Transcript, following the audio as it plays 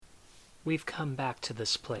We've come back to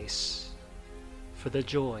this place for the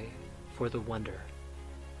joy, for the wonder,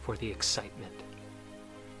 for the excitement.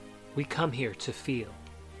 We come here to feel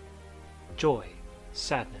joy,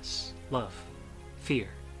 sadness, love, fear,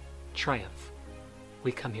 triumph.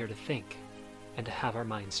 We come here to think and to have our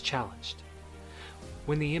minds challenged.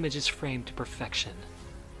 When the image is framed to perfection,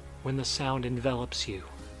 when the sound envelops you,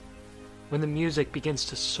 when the music begins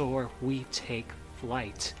to soar, we take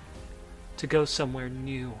flight to go somewhere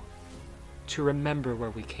new, to remember where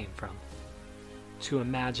we came from, to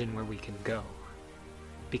imagine where we can go.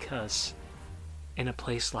 Because in a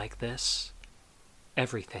place like this,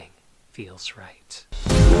 everything feels right.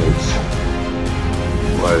 Snakes.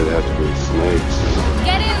 Why did it have to be snakes?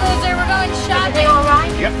 Get in, loser. We're going shopping. Everything all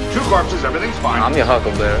right? Yep, 2 corpses, everything's fine. I'm your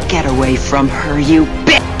huckleberry. Get away from her, you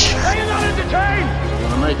bitch! Are you not entertained? I'm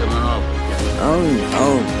gonna make him an offer.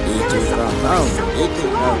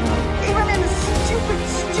 Even in a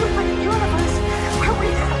stupid universe where we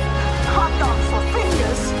have hot dogs for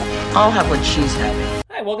fingers. I'll have what she's having.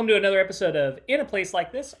 Hi, welcome to another episode of In a Place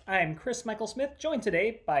Like This. I'm Chris Michael Smith, joined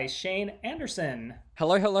today by Shane Anderson.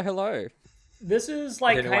 Hello, hello, hello. This is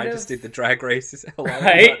like I don't know why I just did the drag races. Hello.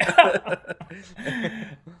 Right?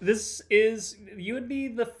 You would be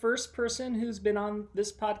the first person who's been on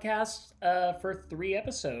this podcast for 3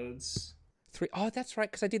 episodes. 3. Oh, that's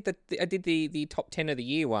right, because I did the top 10 of the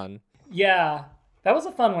year one. Yeah, that was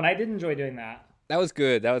a fun one. I did enjoy doing that. That was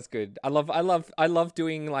good. I love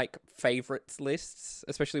doing like favorites lists,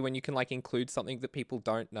 especially when you can like include something that people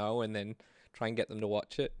don't know and then try and get them to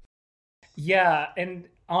watch it. Yeah, and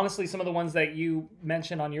honestly, some of the ones that you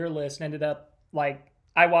mentioned on your list ended up like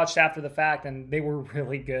I watched after the fact, and they were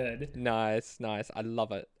really good. Nice. I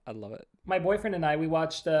love it. My boyfriend and I, we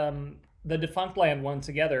watched the Defunct Land one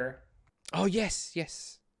together. Oh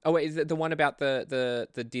yes. Oh wait, is it the one about the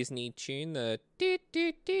Disney tune, the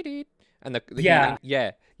dee and the yeah.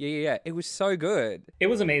 Yeah. It was so good. It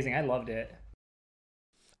was amazing. I loved it.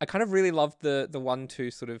 I kind of really loved the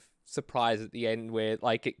 1-2 sort of surprise at the end where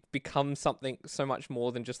like it becomes something so much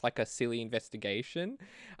more than just like a silly investigation.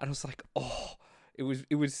 And I was like, oh,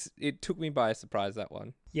 it took me by surprise, that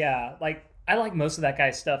one. Yeah, like I like most of that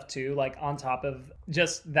guy's stuff too, like on top of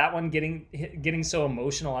just that one getting so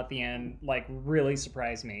emotional at the end, like really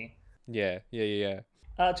surprised me. Yeah.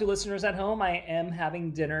 To listeners at home, I am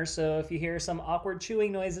having dinner, so if you hear some awkward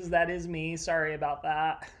chewing noises, that is me. Sorry about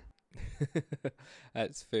that.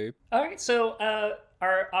 That's food. All right, so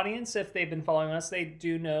our audience, if they've been following us, they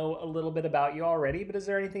do know a little bit about you already, but is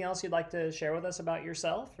there anything else you'd like to share with us about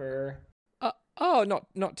yourself, or...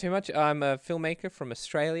 Not too much. I'm a filmmaker from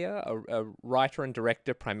Australia, a writer and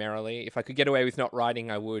director primarily. If I could get away with not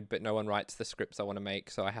writing, I would, but no one writes the scripts I want to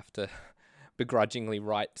make, so I have to begrudgingly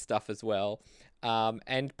write stuff as well.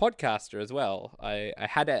 And podcaster as well. I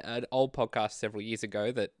had an old podcast several years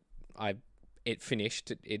ago that it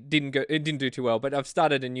finished. It didn't do too well, but I've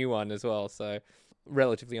started a new one as well, so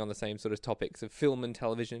relatively on the same sort of topics of film and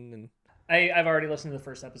television. And I've already listened to the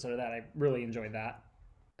first episode of that. I really enjoyed that.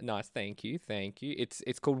 Nice, thank you.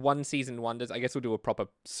 It's called One Season Wonders. I guess we'll do a proper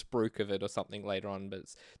spruik of it or something later on, but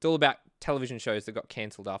it's all about television shows that got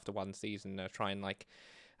cancelled after one season. I try and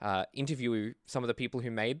interview some of the people who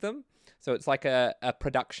made them. So it's like a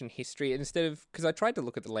production history because I tried to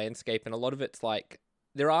look at the landscape, and a lot of it's like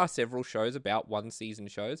there are several shows about one season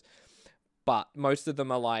shows, but most of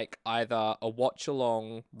them are like either a watch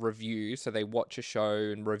along review, so they watch a show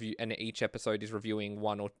and review, and each episode is reviewing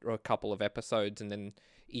one or a couple of episodes, and then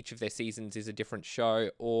each of their seasons is a different show,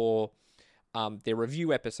 or they're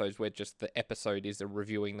review episodes where just the episode is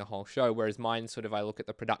reviewing the whole show. Whereas mine I look at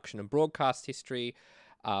the production and broadcast history,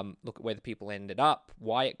 look at where the people ended up,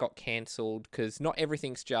 why it got cancelled, because not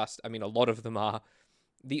everything's just, a lot of them are,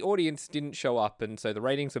 the audience didn't show up and so the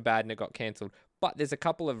ratings were bad and it got cancelled. But there's a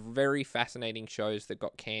couple of very fascinating shows that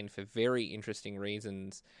got canned for very interesting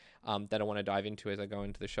reasons that I want to dive into as I go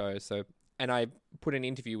into the show. And I put an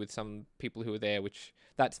interview with some people who were there, which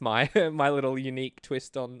that's my my little unique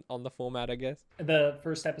twist on the format, I guess. The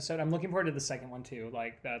first episode, I'm looking forward to the second one too.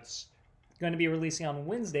 Like that's going to be releasing on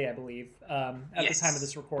Wednesday, I believe, at the time of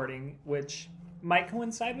this recording, which might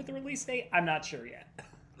coincide with the release date. I'm not sure yet.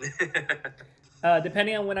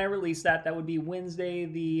 Depending on when I release that would be Wednesday,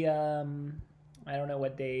 the I don't know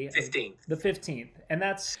what day. 15th. The 15th. And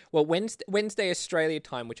that's... Well, Wednesday Australia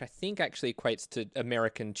time, which I think actually equates to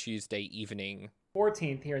American Tuesday evening.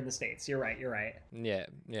 14th here in the States. You're right. Yeah.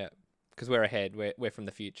 Because we're ahead. We're from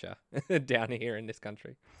the future down here in this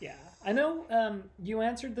country. Yeah. I know you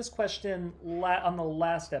answered this question on the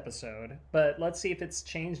last episode, but let's see if it's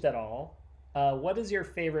changed at all. What is your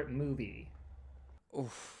favorite movie?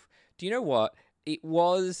 Oof. Do you know what? It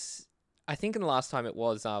was I think in the last time it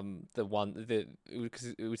was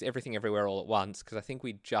because it was Everything Everywhere All at Once, because I think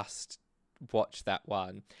we just watched that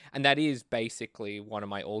one, and that is basically one of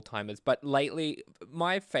my all-timers. But lately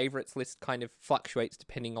my favorites list kind of fluctuates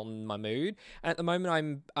depending on my mood, and at the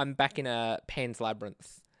moment I'm back in a Pan's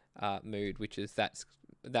Labyrinth mood, which is that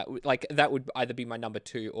would either be my number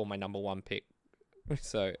 2 or my number 1 pick.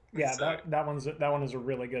 So yeah, that one is a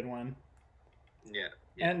really good one. Yeah.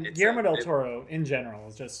 And Guillermo del Toro in general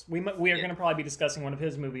is just we are going to probably be discussing one of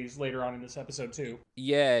his movies later on in this episode too.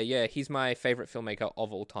 Yeah, he's my favorite filmmaker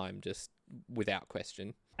of all time, just without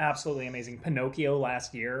question. Absolutely amazing. Pinocchio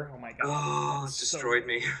last year. Oh my god. Oh, it destroyed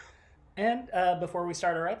me. And before we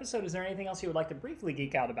start our episode, is there anything else you would like to briefly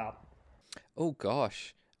geek out about? Oh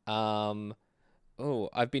gosh. I've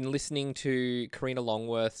been listening to Karina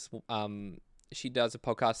Longworth's she does a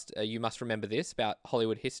podcast, You Must Remember This, about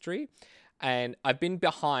Hollywood history. And I've been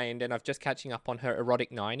behind, and I'm just catching up on her Erotic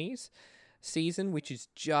 90s season, which is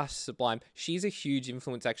just sublime. She's a huge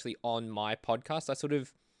influence, actually, on my podcast.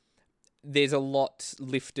 There's a lot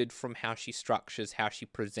lifted from how she structures, how she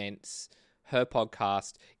presents her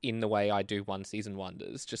podcast in the way I do One Season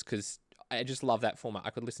Wonders, just because I just love that format. I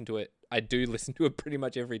could listen to it. I do listen to it pretty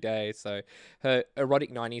much every day. So her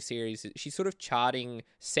Erotic 90s series, she's sort of charting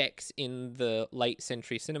sex in the late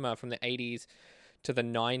century cinema from the 80s to the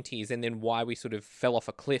 90s, and then why we sort of fell off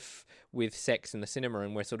a cliff with sex in the cinema,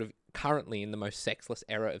 and we're sort of currently in the most sexless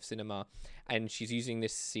era of cinema. And she's using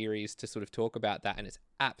this series to sort of talk about that, and it's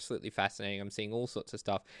absolutely fascinating. I'm seeing all sorts of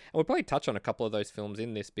stuff, and we'll probably touch on a couple of those films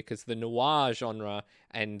in this, because the noir genre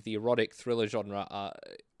and the erotic thriller genre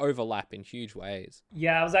overlap in huge ways.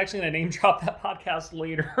 Yeah, I was actually going to name drop that podcast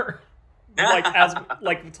later.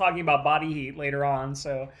 like talking about Body Heat later on.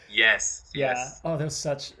 So yes. Oh, it was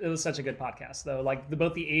such a good podcast though. Like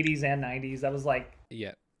both the 80s and 90s. That was like,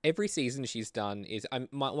 yeah. Every season she's done is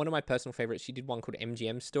one of my personal favorites. She did one called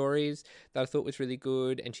MGM Stories that I thought was really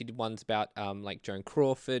good, and she did ones about like Joan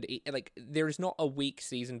Crawford. Like there is not a weak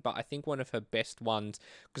season, but I think one of her best ones,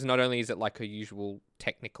 because not only is it like her usual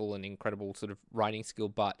technical and incredible sort of writing skill,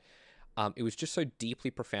 but it was just so deeply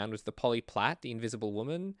profound, was the Polly Platt, the Invisible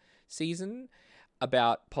Woman season,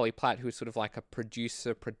 about Polly Platt, who was sort of like a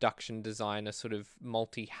producer, production designer, sort of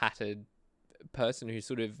multi-hatted person who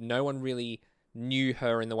sort of no one really knew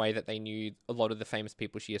her in the way that they knew a lot of the famous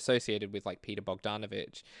people she associated with, like Peter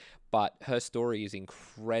Bogdanovich. But her story is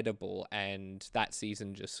incredible, and that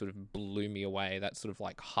season just sort of blew me away. That's sort of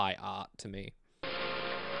like high art to me.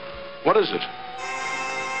 What is it?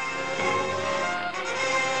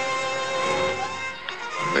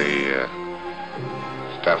 The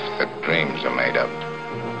stuff that dreams are made of.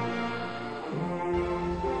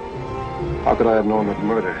 How could I have known that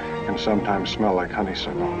murder can sometimes smell like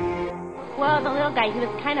honeysuckle? Well, the little guy, he was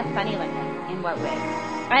kind of funny looking. In what way?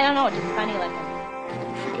 I don't know, just funny looking.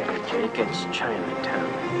 Forget it, Jake. It's Chinatown.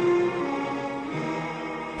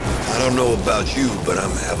 I don't know about you, but I'm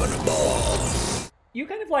having a ball. You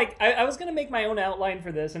kind of like, I was going to make my own outline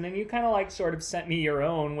for this, and then you kind of like sort of sent me your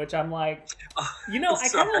own, which I'm like, I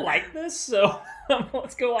kind of like this, so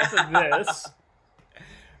let's go off of this.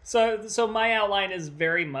 So my outline is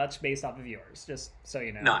very much based off of yours, just so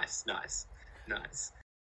you know. Nice.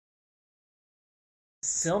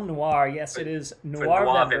 Film noir, yes, it is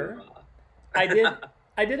Noirvember. I did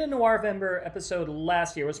a Noirvember episode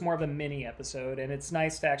last year. It was more of a mini episode, and it's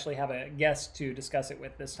nice to actually have a guest to discuss it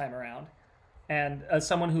with this time around. And as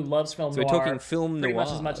someone who loves film noir, we're talking film pretty noir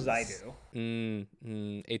much as much as I do.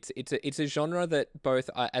 It's a genre that both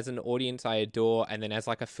as an audience I adore, and then as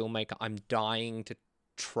like a filmmaker I'm dying to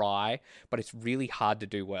try, but it's really hard to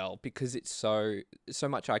do well because it's so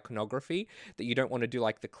much iconography that you don't want to do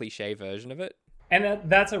like the cliche version of it. And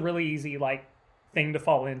that's a really easy like thing to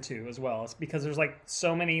fall into as well. It's because there's like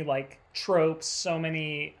so many like tropes, so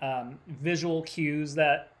many visual cues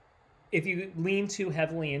that if you lean too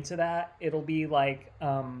heavily into that, it'll be like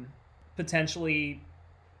potentially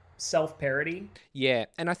self-parody. Yeah,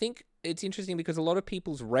 and I think it's interesting because a lot of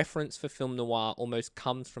people's reference for film noir almost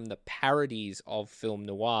comes from the parodies of film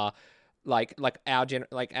noir, like our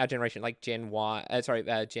generation, like Gen Y.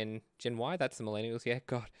 Gen Y. That's the millennials. Yeah,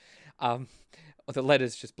 God. The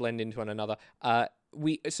letters just blend into one another.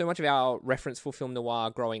 So much of our reference for film noir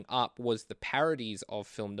growing up was the parodies of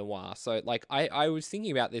film noir. So like I was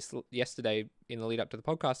thinking about this yesterday in the lead up to the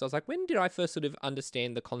podcast. I was like, when did I first sort of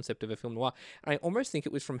understand the concept of a film noir? And I almost think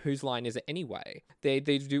it was from Whose Line Is It Anyway? They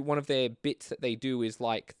do, one of their bits that they do is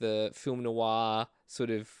like the film noir sort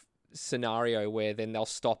of scenario where then they'll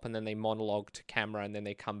stop and then they monologue to camera and then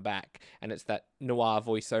they come back and it's that noir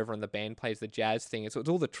voiceover and the band plays the jazz thing. So it's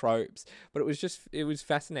all the tropes, but it was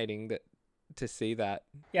fascinating that to see that.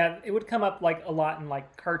 Yeah, it would come up like a lot in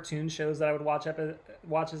like cartoon shows that I would watch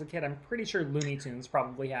as a kid. I'm pretty sure Looney Tunes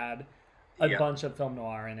probably had a bunch of film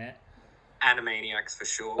noir in it. Animaniacs for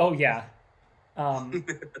sure. Oh yeah.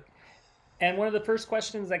 And one of the first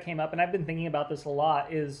questions that came up, and I've been thinking about this a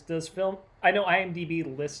lot, is does film... I know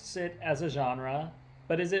IMDb lists it as a genre,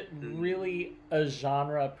 but is it really a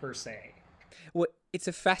genre per se? Well, it's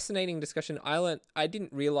a fascinating discussion. I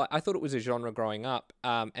didn't realize... I thought it was a genre growing up,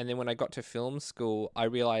 and then when I got to film school, I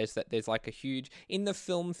realized that there's like a huge... In the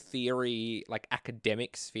film theory, like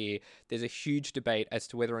academic sphere, there's a huge debate as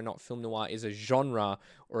to whether or not film noir is a genre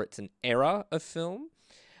or it's an era of film,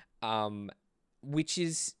 which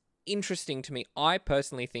is interesting to me. I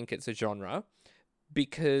personally think it's a genre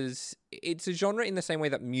because it's a genre in the same way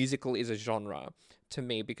that musical is a genre to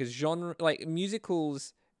me, because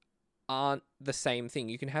musicals aren't the same thing.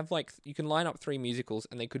 You can line up three musicals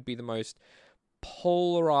and they could be the most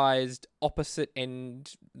polarized opposite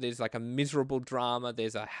end. There's like a miserable drama,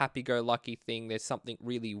 there's a happy-go-lucky thing, there's something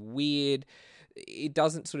really weird. It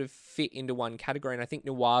doesn't sort of fit into one category, and I think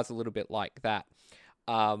noir's a little bit like that.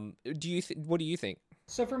 What do you think?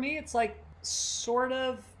 So for me, it's like sort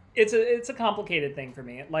of... It's a complicated thing for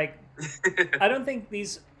me. Like, I don't think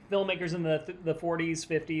these filmmakers in the 40s,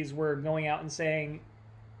 50s were going out and saying,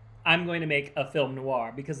 I'm going to make a film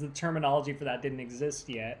noir, because the terminology for that didn't exist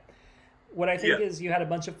yet. What I think is you had a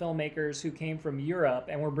bunch of filmmakers who came from Europe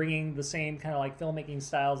and were bringing the same kind of like filmmaking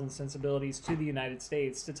styles and sensibilities to the United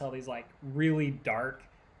States to tell these like really dark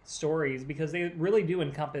stories, because they really do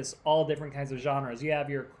encompass all different kinds of genres. You have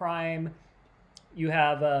your crime, you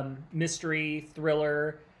have mystery,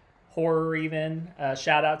 thriller, horror even.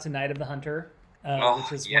 Shout out to Night of the Hunter,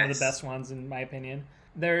 which is one of the best ones in my opinion.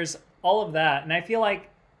 There's all of that, and I feel like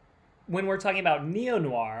when we're talking about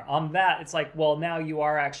neo-noir, on that, it's like, well, now you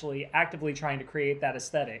are actually actively trying to create that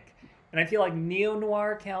aesthetic. And I feel like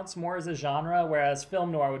neo-noir counts more as a genre, whereas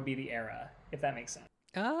film noir would be the era, if that makes sense.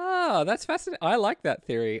 Ah, that's fascinating. I like that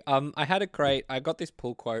theory. I got this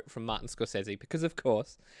pull quote from Martin Scorsese because, of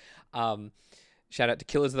course, shout out to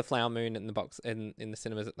Killers of the Flower Moon in the box in the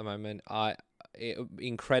cinemas at the moment.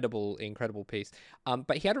 Incredible piece.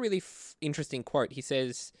 But he had a really interesting quote. He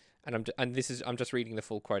says, and I'm just reading the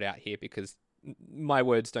full quote out here because my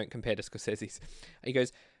words don't compare to Scorsese's. He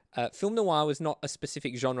goes, film noir was not a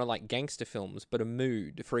specific genre like gangster films, but a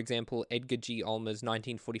mood. For example, Edgar G. Ulmer's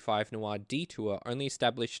 1945 noir Detour only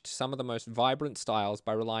established some of the most vibrant styles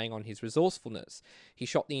by relying on his resourcefulness. He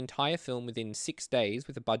shot the entire film within 6 days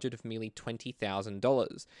with a budget of merely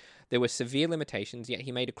 $20,000. There were severe limitations, yet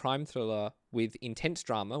he made a crime thriller with intense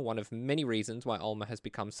drama, one of many reasons why Ulmer has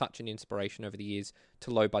become such an inspiration over the years to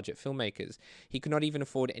low-budget filmmakers. He could not even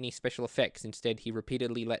afford any special effects. Instead, he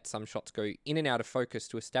repeatedly let some shots go in and out of focus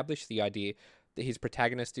to establish the idea that his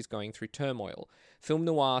protagonist is going through turmoil. Film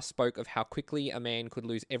noir spoke of how quickly a man could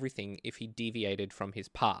lose everything if he deviated from his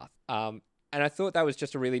path. And I thought that was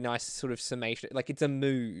just a really nice sort of summation. Like, it's a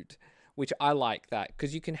mood, which I like that,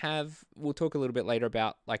 because you can have... We'll talk a little bit later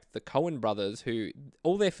about, like, the Coen brothers, who...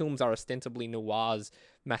 All their films are ostensibly noirs,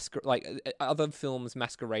 other films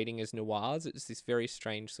masquerading as noirs. It's this very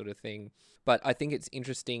strange sort of thing. But I think it's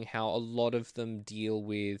interesting how a lot of them deal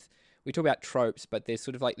with... We talk about tropes, but there's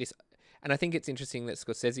sort of like this... And I think it's interesting that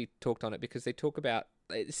Scorsese talked on it, because they talk about...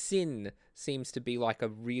 Sin seems to be like a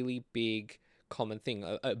really big common thing,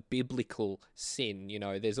 a biblical sin. You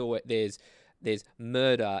know, there's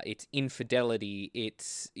murder, it's infidelity,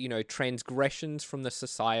 it's, transgressions from the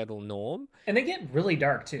societal norm. And they get really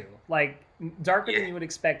dark too. Like, darker than you would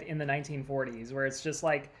expect in the 1940s, where it's just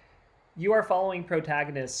like, you are following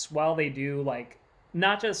protagonists while they do, like,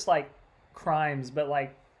 not just, like, crimes, but,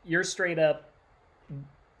 like, you're straight up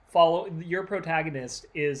your protagonist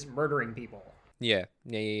is murdering people. Yeah.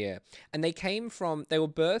 And they were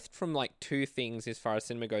birthed from, like, two things as far as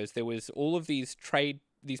cinema goes. There was all of these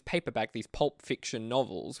paperback, these pulp fiction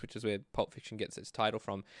novels, which is where Pulp Fiction gets its title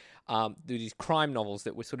from. These crime novels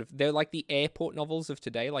that were they're like the airport novels of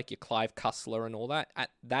today, like your Clive Cussler and all that. At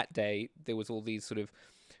that day, there was all these sort of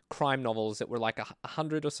crime novels that were like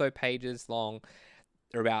 100 or so pages long.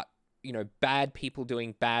 They're about, bad people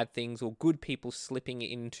doing bad things or good people slipping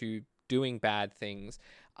into doing bad things.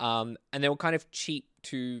 And they were kind of cheap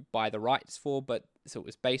to buy the rights for, but so it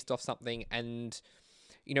was based off something. And,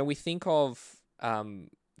 we think of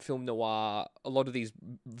film noir, a lot of these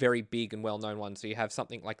very big and well-known ones. So you have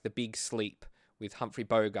something like The Big Sleep with Humphrey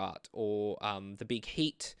Bogart, or The Big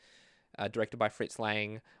Heat, directed by Fritz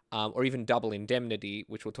Lang, or even Double Indemnity,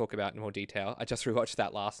 which we'll talk about in more detail. I just rewatched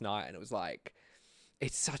that last night, and it was like,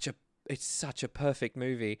 it's such a perfect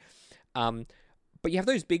movie. But you have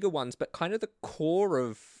those bigger ones, but kind of the core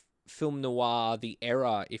of film noir, the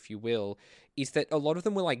era, if you will, is that a lot of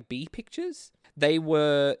them were like B pictures. They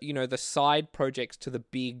were, you know, the side projects to the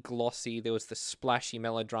big glossy. There was the splashy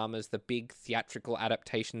melodramas, the big theatrical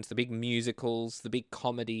adaptations, the big musicals, the big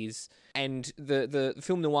comedies, and the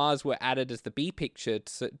film noirs were added as the B picture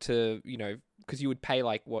to you know, because you would pay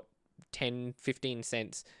like what, 10, 15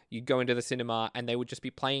 cents. You'd go into the cinema and they would just be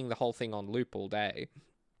playing the whole thing on loop all day.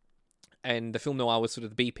 And the film noir was sort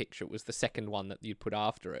of the B picture. It was the second one that you'd put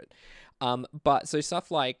after it. But so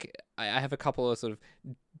stuff like, I have a couple of sort of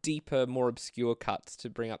deeper, more obscure cuts to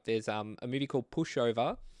bring up. There's a movie called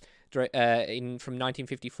Pushover from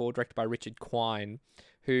 1954, directed by Richard Quine,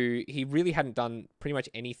 who he really hadn't done pretty much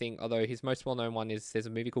anything, although his most well-known one is there's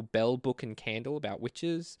a movie called Bell, Book and Candle about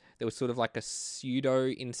witches. There was sort of like a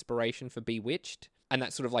pseudo-inspiration for Bewitched, and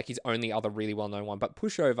that's sort of like his only other really well-known one. But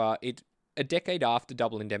Pushover, a decade after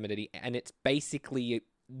Double Indemnity, and it's basically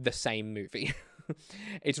the same movie.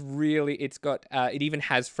 It even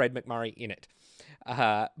has Fred McMurray in it.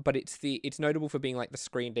 But it's notable for being like the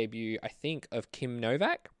screen debut, I think, of Kim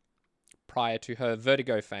Novak prior to her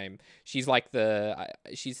Vertigo fame. She's like I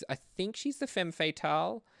think she's the femme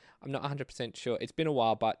fatale. I'm not 100% sure. It's been a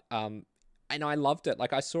while, but and I loved it.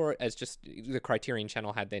 Like, I saw it as just the Criterion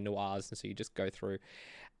Channel had their noirs, and so you just go through.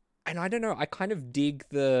 And I don't know, I kind of dig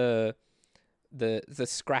the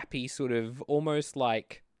scrappy sort of almost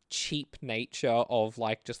like cheap nature of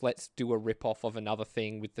like, just let's do a rip-off of another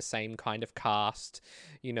thing with the same kind of cast,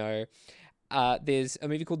 you know. There's a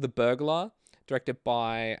movie called The Burglar, directed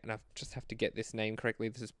by, and I just have to get this name correctly,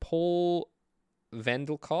 this is Paul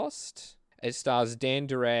Vendelkost. It stars Dan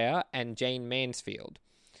Duryea and Jane Mansfield.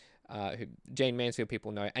 Who Jane Mansfield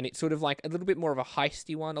people know, and it's sort of like a little bit more of a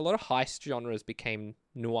heisty one. A lot of heist genres became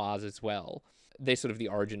noirs as well. They're sort of the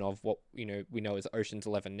origin of what, you know, we know as Ocean's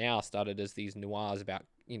 11 now, started as these noirs about,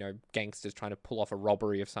 you know, gangsters trying to pull off a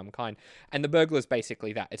robbery of some kind. And The Burglar's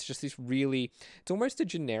basically that. It's just this really, it's almost a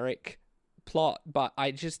generic plot, but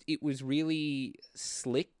it was really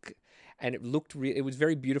slick, and it was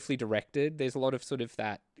very beautifully directed. There's a lot of sort of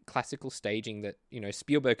that classical staging that, you know,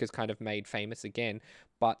 Spielberg has kind of made famous again,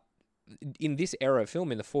 but in this era of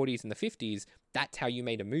film, in the 40s and the 50s, that's how you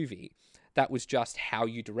made a movie. That was just how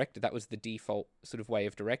you directed. That was the default sort of way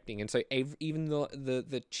of directing. And so even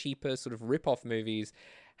the cheaper sort of rip-off movies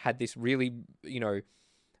had this really, you know,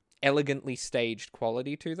 elegantly staged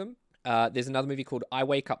quality to them. There's another movie called I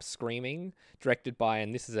Wake Up Screaming, directed by,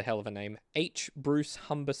 and this is a hell of a name, H. Bruce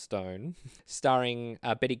Humberstone, starring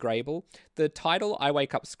Betty Grable. The title, I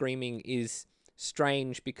Wake Up Screaming, is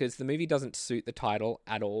strange because the movie doesn't suit the title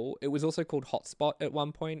at all. It was also called Hotspot at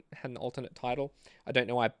one point, had an alternate title. I don't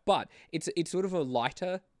know why, but it's sort of a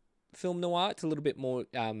lighter film noir. It's a little bit more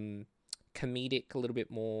comedic, a little bit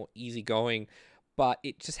more easygoing, but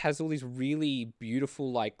it just has all these really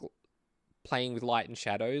beautiful, like, playing with light and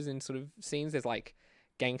shadows in sort of scenes. There's like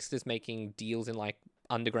gangsters making deals in like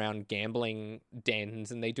underground gambling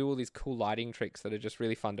dens, and they do all these cool lighting tricks that are just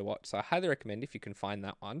really fun to watch. So I highly recommend if you can find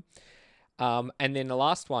that one. And then the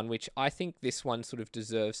last one, which I think this one sort of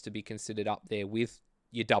deserves to be considered up there with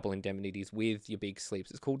your Double Indemnities, with your Big Sleeps.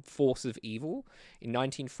 It's called Force of Evil in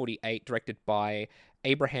 1948, directed by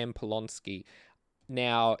Abraham Polonsky.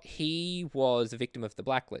 Now, he was a victim of the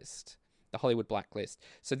blacklist, the Hollywood blacklist.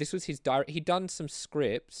 So this was his he'd done some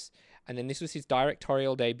scripts, and then this was his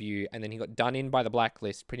directorial debut, and then he got done in by the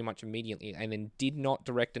blacklist pretty much immediately, and then did not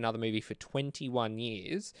direct another movie for 21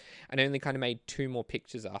 years, and only kind of made 2 more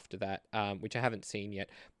pictures after that, which I haven't seen yet.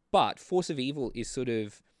 But Force of Evil is sort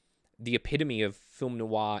of the epitome of film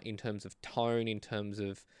noir in terms of tone, in terms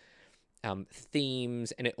of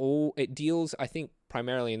themes, and it deals, I think,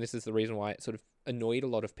 primarily, and this is the reason why it sort of annoyed a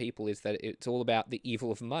lot of people, is that it's all about the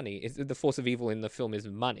evil of money. The force of evil in the film is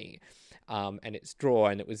money, and its draw,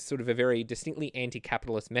 and it was sort of a very distinctly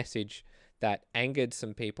anti-capitalist message that angered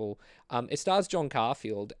some people. It stars John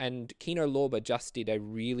Garfield, and Kino Lorber just did a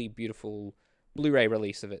really beautiful Blu-ray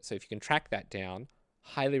release of it, so if you can track that down,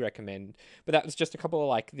 highly recommend. But that was just a couple of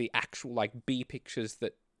like the actual like B pictures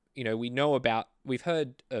that, you know, we know about. We've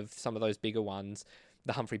heard of some of those bigger ones,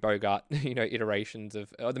 the Humphrey Bogart, you know, iterations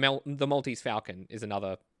of the Maltese Falcon is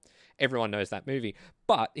another. Everyone knows that movie.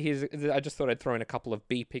 But I just thought I'd throw in a couple of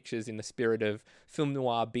B pictures in the spirit of film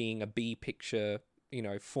noir being a B picture, you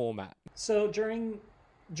know, format. So during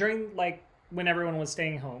like when everyone was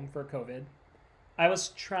staying home for COVID, I was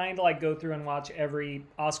trying to like go through and watch every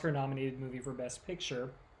Oscar-nominated movie for Best Picture.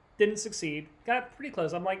 Didn't succeed. Got pretty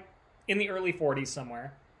close. I'm like in the early 40s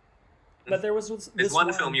somewhere. But there's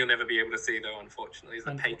one film you'll never be able to see, though, unfortunately, is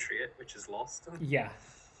The Patriot, which is lost. Yeah,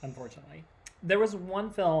 unfortunately. There was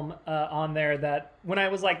one film on there that when I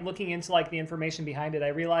was like looking into like the information behind it, I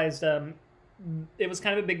realized it was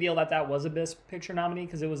kind of a big deal that was a Best Picture nominee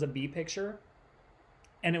because it was a B picture,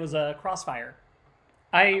 and it was a Crossfire.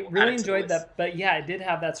 I really enjoyed that, but yeah, it did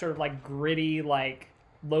have that sort of like gritty, like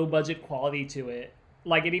low budget quality to it.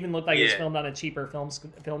 Like it even looked like it was filmed on a cheaper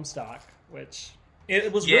film stock, which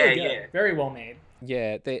it was really good, very well made.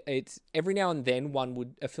 Yeah, it's every now and then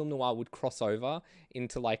a film noir would cross over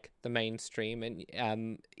into like the mainstream,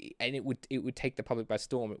 and it would take the public by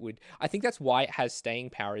storm. I think that's why it has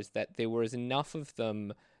staying power, is that there was enough of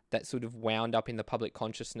them that sort of wound up in the public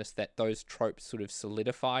consciousness that those tropes sort of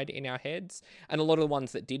solidified in our heads. And a lot of the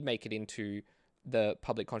ones that did make it into the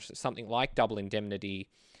public consciousness, something like Double Indemnity,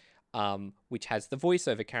 which has the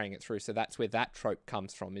voiceover carrying it through. So that's where that trope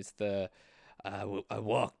comes from, is I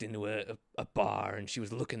walked into a bar and she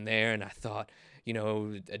was looking there and I thought,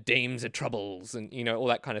 a dame's of troubles and, all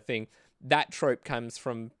that kind of thing. That trope comes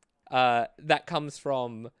from Double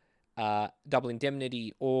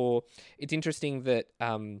Indemnity. Or it's interesting that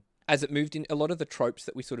as it moved in, a lot of the tropes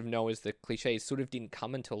that we sort of know as the cliches sort of didn't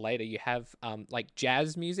come until later. You have like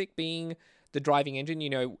jazz music being the driving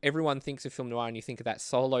engine. Everyone thinks of film noir and you think of that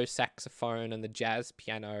solo saxophone and the jazz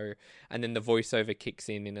piano, and then the voiceover kicks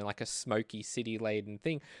in like a smoky city laden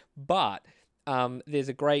thing. But there's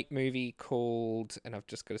a great movie called, and I've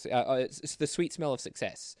just got to say, it's The Sweet Smell of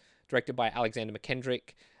Success, directed by Alexander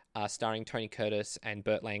McKendrick, starring Tony Curtis and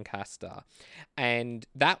Burt Lancaster. And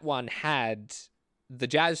that one had the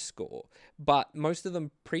jazz score, but most of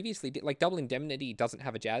them previously did. Like Double Indemnity doesn't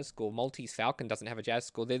have a jazz score, Maltese Falcon doesn't have a jazz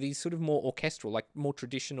score. They're these sort of more orchestral, like more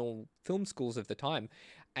traditional film scores of the time,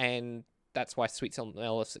 and that's why Sweet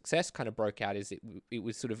Smell of Success kind of broke out. Is it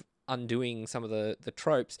was sort of undoing some of the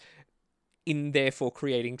tropes, in therefore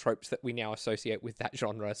creating tropes that we now associate with that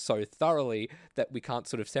genre so thoroughly that we can't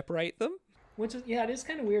sort of separate them. Which is, it is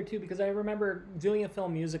kind of weird too, because I remember doing a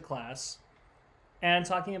film music class and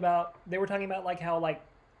they were talking about like how like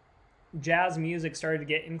jazz music started to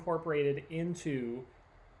get incorporated into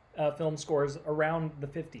film scores around the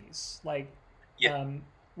 50s. Like,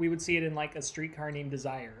 we would see it in like A Streetcar Named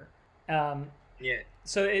Desire.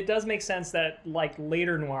 So it does make sense that like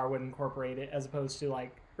later noir would incorporate it as opposed to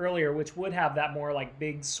like earlier, which would have that more like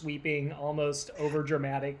big sweeping, almost over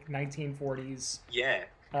dramatic 1940s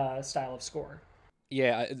style of score.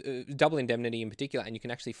 Yeah, Double Indemnity in particular, and you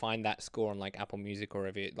can actually find that score on like Apple Music or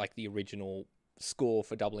like the original score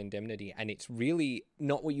for Double Indemnity, and it's really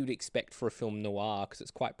not what you'd expect for a film noir because it's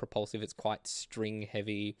quite propulsive, it's quite string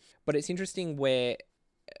heavy. But it's interesting where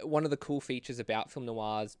one of the cool features about film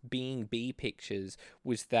noirs being B pictures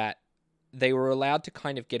was that they were allowed to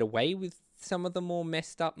kind of get away with some of the more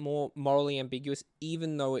messed up, more morally ambiguous,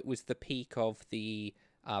 even though it was the peak of the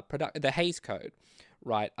Hays Code.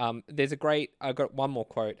 Right. There's I've got one more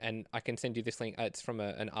quote, and I can send you this link. It's from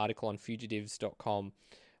an article on fugitives.com.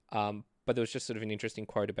 But there was just sort of an interesting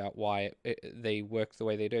quote about why they work the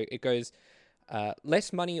way they do. It goes,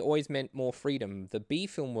 less money always meant more freedom. The B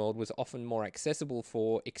film world was often more accessible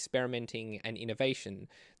for experimenting and innovation.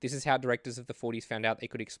 This is how directors of the 40s found out they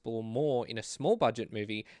could explore more in a small budget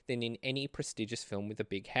movie than in any prestigious film with a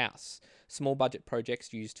big house. Small budget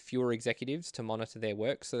projects used fewer executives to monitor their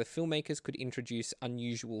work, so the filmmakers could introduce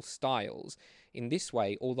unusual styles. In this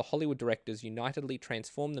way, all the Hollywood directors unitedly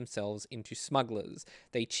transformed themselves into smugglers.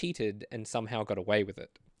 They cheated and somehow got away with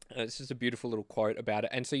it. It's just a beautiful little quote about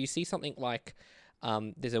it. And so you see something like,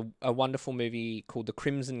 there's a wonderful movie called The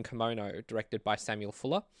Crimson Kimono, directed by Samuel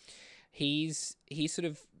Fuller. He sort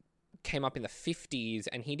of came up in the 50s,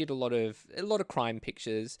 and he did a lot of crime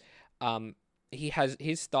pictures.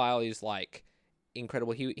 His style is like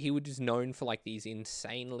incredible. He was known for like these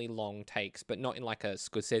insanely long takes, but not in like a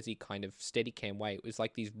Scorsese kind of Steadicam way. It was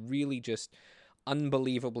like these really just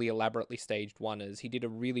unbelievably elaborately staged oneers. He did a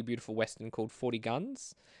really beautiful Western called 40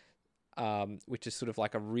 Guns, which is sort of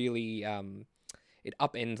like a really it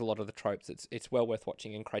upends a lot of the tropes. It's well worth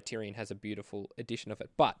watching, and Criterion has a beautiful edition of it.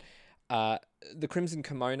 But The Crimson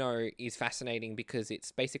Kimono is fascinating because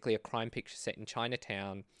it's basically a crime picture set in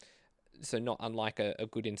Chinatown, so not unlike a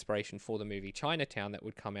good inspiration for the movie Chinatown that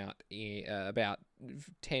would come out about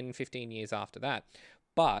 10-15 years after that.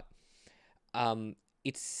 But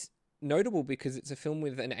it's notable because it's a film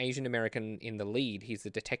with an Asian American in the lead. He's the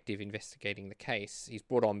detective investigating the case. He's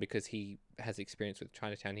brought on because he has experience with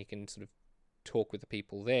Chinatown. He can sort of talk with the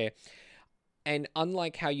people there. And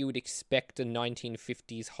unlike how you would expect a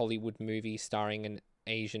 1950s Hollywood movie starring an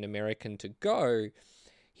Asian American to go,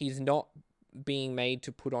 he's not being made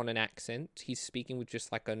to put on an accent. He's speaking with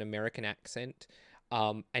just like an American accent.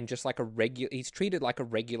 and just like he's treated like a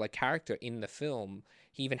regular character in the film.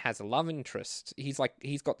 He even has a love interest. He's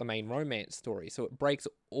got the main romance story. So it breaks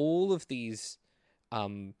all of these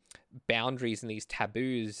boundaries and these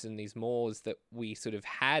taboos and these mores that we sort of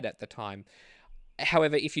had at the time.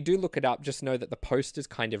 However, if you do look it up, just know that the poster's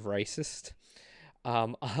kind of racist.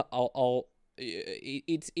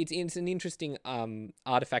 It's an interesting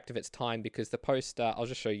artifact of its time, because the poster, I'll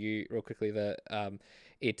just show you real quickly,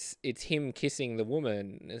 it's him kissing the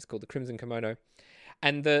woman. It's called The Crimson Kimono.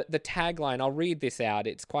 And the tagline, I'll read this out.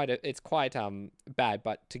 It's quite bad,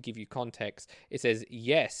 but to give you context, it says,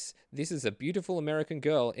 "Yes, this is a beautiful American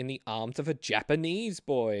girl in the arms of a Japanese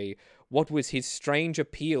boy. What was his strange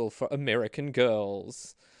appeal for American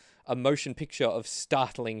girls? A motion picture of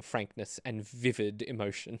startling frankness and vivid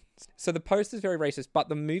emotions." So the poster is very racist, but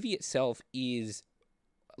the movie itself is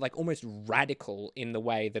like almost radical in the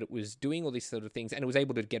way that it was doing all these sort of things, and it was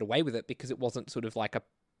able to get away with it because it wasn't sort of like a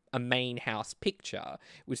main house picture.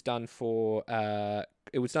 It was done for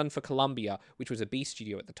Columbia, which was a B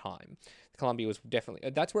studio at the time. Columbia was definitely,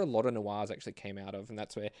 that's where a lot of noirs actually came out of, and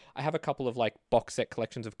that's where I have a couple of like box set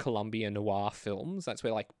collections of Columbia noir films. That's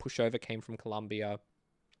where like Pushover came from Columbia.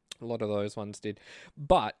 A lot of those ones did.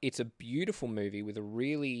 But it's a beautiful movie with a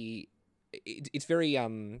really, it's very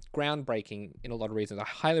groundbreaking in a lot of reasons. I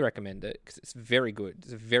highly recommend it because it's very good.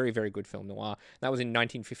 It's a very, very good film noir. That was in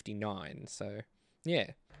 1959, so yeah.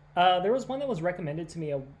 There was one that was recommended to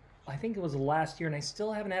me, I think it was last year, and I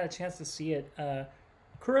still haven't had a chance to see it.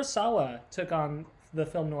 Kurosawa took on the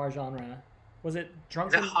film noir genre. Was it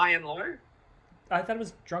Drunken... Is it High and Low? I thought it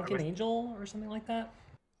was Drunken Angel or something like that.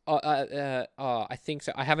 I think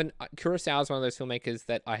so. I haven't... Kurosawa is one of those filmmakers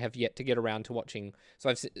that I have yet to get around to watching. So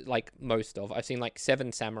I've seen, like, most of. I've seen, like,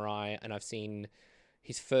 Seven Samurai, and I've seen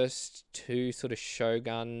his first two sort of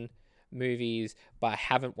Shogun movies, but I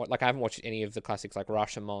haven't watched any of the classics like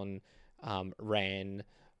Rashomon, Ran,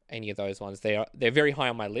 any of those ones. They're very high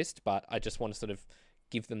on my list, but I just want to sort of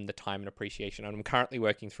give them the time and appreciation. And I'm currently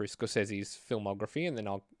working through Scorsese's filmography, and then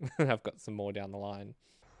I've got some more down the line.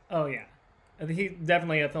 Oh yeah, he's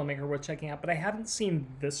definitely a filmmaker worth checking out. But I haven't seen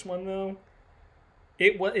this one though.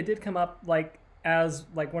 It did come up like as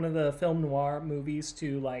like one of the film noir movies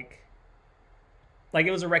to like it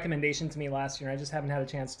was a recommendation to me last year. I just haven't had a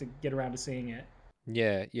chance to get around to seeing it.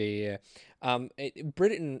 Yeah.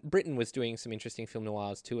 Britain was doing some interesting film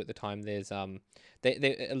noirs too at the time. There's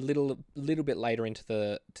they a little bit later into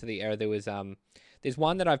the era. There's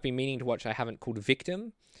one that I've been meaning to watch. I haven't, called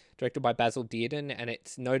Victim, directed by Basil Dearden, and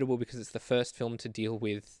it's notable because it's the first film to deal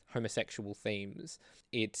with homosexual themes.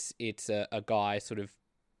 It's a guy sort of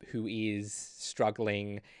who is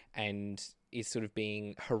struggling and is sort of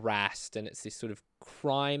being harassed, and it's this sort of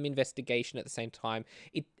crime investigation at the same time.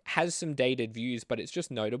 It has some dated views, but it's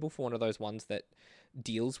just notable for one of those ones that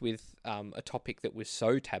deals with a topic that was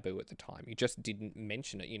so taboo at the time. You just didn't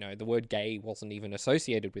mention it. You know, the word gay wasn't even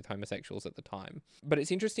associated with homosexuals at the time. But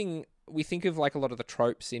it's interesting. We think of like a lot of the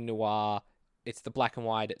tropes in noir. It's the black and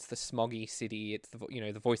white. It's the smoggy city. It's the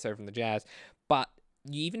voiceover and the jazz. But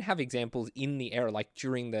you even have examples in the era, like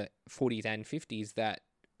during the 40s and 50s, that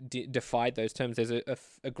defied those terms. There's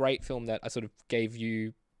a great film that I sort of gave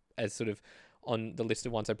you as sort of on the list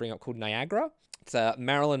of ones I bring up, called Niagara. It's a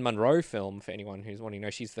Marilyn Monroe film, for anyone who's wanting to know.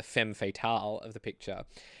 She's the femme fatale of the picture.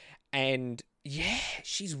 And yeah,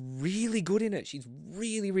 she's really good in it. She's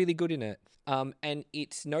really, really good in it. And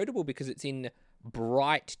it's notable because it's in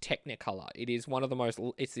bright Technicolor. It is one of the most,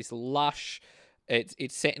 it's this lush, it's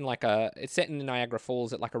set in the Niagara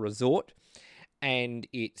Falls at like a resort. And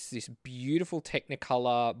it's this beautiful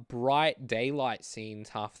Technicolor, bright daylight scenes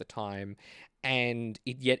half the time, and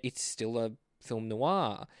yet it's still a film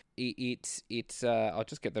noir. It's I'll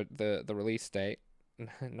just get the release date.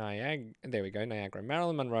 Niagara, there we go. Niagara,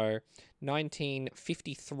 Marilyn Monroe,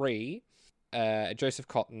 1953. Joseph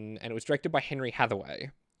Cotton, and it was directed by Henry Hathaway,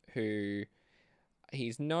 who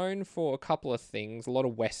he's known for a couple of things. A lot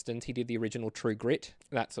of westerns. He did the original True Grit,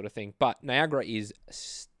 that sort of thing. But Niagara is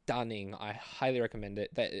stunning. I highly recommend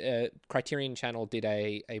it. The Criterion Channel did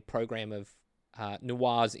a program of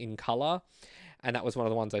noirs in color, and that was one of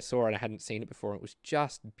the ones I saw, and I hadn't seen it before. It was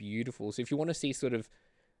just beautiful. So if you want to see sort of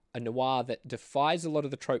a noir that defies a lot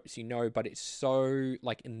of the tropes you know, but it's so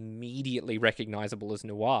like immediately recognizable as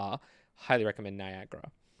noir, highly recommend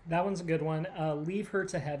Niagara. That one's a good one. Leave Her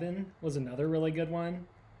to Heaven was another really good one.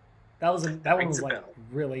 That one was like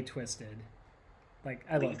really twisted. Like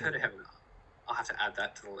I love it. I'll have to add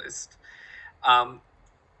that to the list.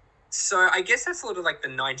 So I guess that's sort of like the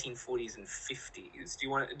 1940s and 50s. Do you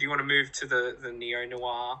want to move to the neo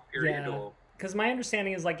noir period? Yeah, because my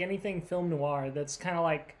understanding is like anything film noir that's kind of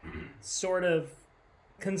like sort of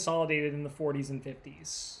consolidated in the 40s and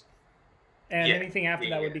 50s. And anything after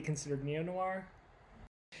that would be considered neo-noir.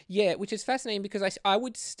 Yeah, which is fascinating because I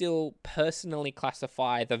would still personally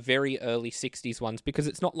classify the very early 60s ones, because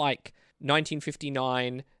it's not like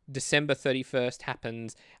 1959, December 31st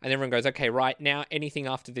happens, and everyone goes, okay, right, now anything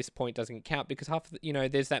after this point doesn't count, because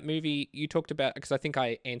there's that movie you talked about, because I think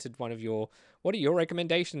I answered what are your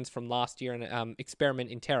recommendations from last year, and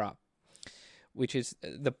Experiment in Terror, which is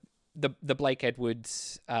the Blake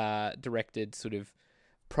Edwards directed sort of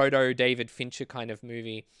proto David Fincher kind of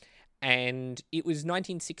movie. And it was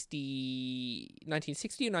 1960 or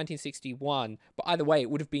 1961, but either way, it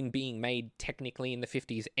would have been being made technically in the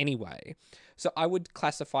 50s anyway. So I would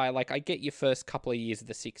classify, like, I get your first couple of years of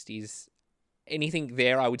the 60s. Anything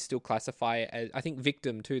there I would still classify as, I think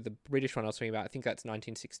Victim too, the British one I was talking about, I think that's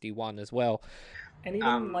 1961 as well. And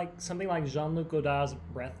even like something like Jean-Luc Godard's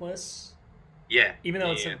Breathless. Yeah. Even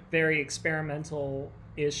though it's a very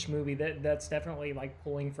experimental-ish movie, that's definitely like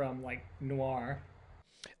pulling from like noir.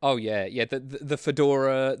 Oh yeah. The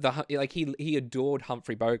fedora, he adored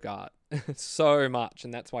Humphrey Bogart so much,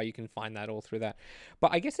 and that's why you can find that all through that.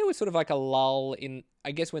 But I guess there was sort of like a lull in,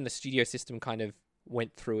 I guess, when the studio system kind of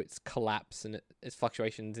went through its collapse and its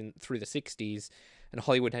fluctuations through the 60s, and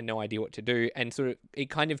Hollywood had no idea what to do, and sort of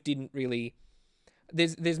it kind of didn't really.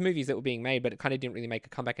 There's movies that were being made, but it kind of didn't really make a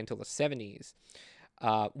comeback until the 70s.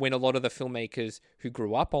 When a lot of the filmmakers who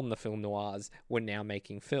grew up on the film noirs were now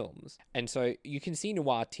making films. And so you can see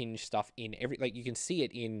noir tinge stuff in you can see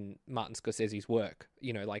it in Martin Scorsese's work,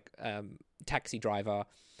 Taxi Driver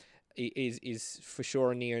is for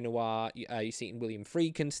sure a neo-noir. You see it in William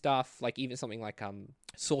Friedkin stuff, like even something like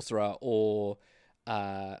Sorcerer or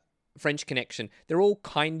French Connection. They're all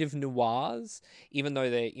kind of noirs, even though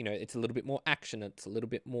they're, it's a little bit more action, it's a little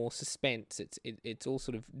bit more suspense, it's all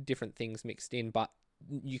sort of different things mixed in, but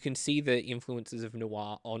you can see the influences of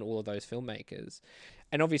noir on all of those filmmakers.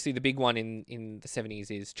 And obviously the big one in the 70s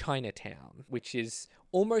is Chinatown, which is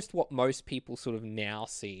almost what most people sort of now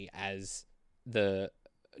see as not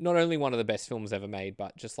only one of the best films ever made,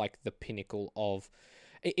 but just like the pinnacle of.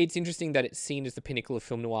 It's interesting that it's seen as the pinnacle of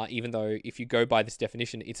film noir, even though if you go by this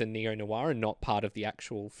definition, it's a neo-noir and not part of the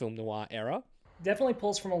actual film noir era. Definitely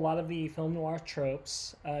pulls from a lot of the film noir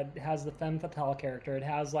tropes. It has the femme fatale character. It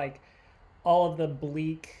has like all of the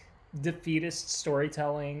bleak, defeatist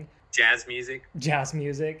storytelling. Jazz music. They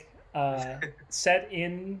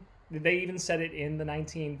even set it in the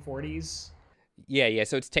 1940s. Yeah.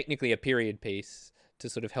 So it's technically a period piece to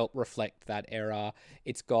sort of help reflect that era.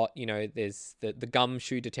 It's got, there's the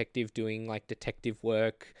gumshoe detective doing like detective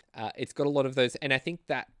work. It's got a lot of those, and I think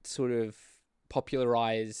that sort of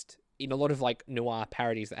popularized in a lot of like noir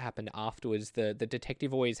parodies that happened afterwards. The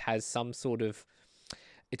detective always has some sort of,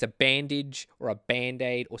 it's a bandage or a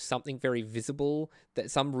band-aid or something very visible, that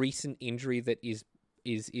some recent injury that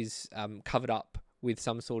is covered up with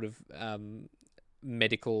some sort of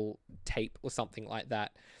medical tape or something like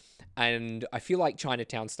that. And I feel like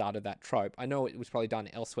Chinatown started that trope. I know it was probably done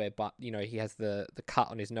elsewhere, but, he has the cut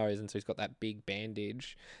on his nose, and so he's got that big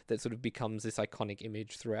bandage that sort of becomes this iconic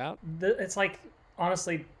image throughout. It's like,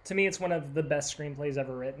 honestly, to me, it's one of the best screenplays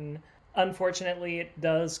ever written. Unfortunately, it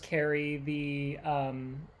does carry the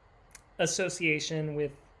association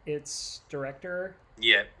with its director.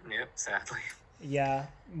 Yeah, sadly. Yeah,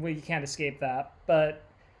 well, you can't escape that. But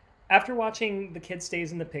after watching The Kid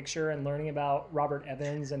Stays in the Picture and learning about Robert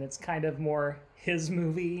Evans, and it's kind of more his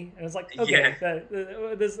movie, and it's like, okay,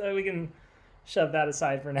 this we can shove that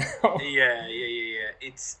aside for now. Yeah.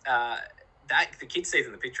 It's The Kid Stays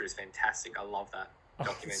in the Picture is fantastic. I love that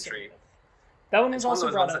documentary. That one was also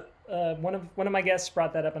brought up. One of my guests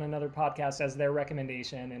brought that up in another podcast as their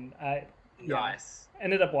recommendation, and I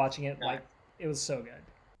ended up watching it. Like, it was so good.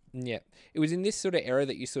 Yeah, it was in this sort of era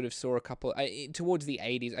that you sort of saw a couple towards the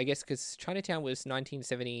 80s, I guess, because Chinatown was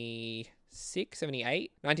 1976,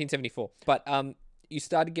 78, 1974. But you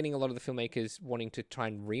started getting a lot of the filmmakers wanting to try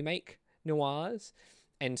and remake noirs.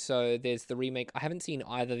 And so there's the remake. I haven't seen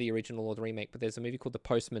either the original or the remake, but there's a movie called The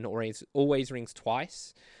Postman Always Rings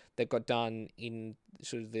Twice that got done in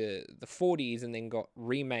sort of the 40s and then got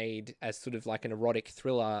remade as sort of like an erotic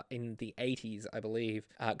thriller in the 80s, I believe,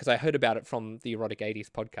 because I heard about it from the Erotic 80s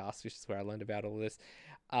podcast, which is where I learned about all this.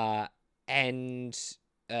 And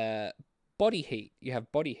Body Heat. You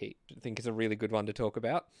have Body Heat, I think is a really good one to talk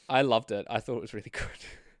about. I loved it. I thought it was really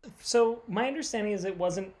good. So my understanding is it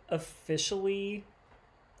wasn't officially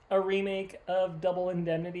a remake of Double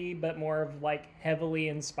Indemnity, but more of like heavily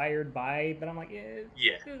inspired by, but I'm like,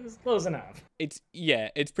 it's close enough. It's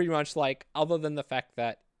pretty much like, other than the fact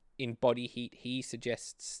that in Body Heat, he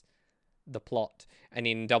suggests the plot, and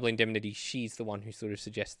in Double Indemnity, she's the one who sort of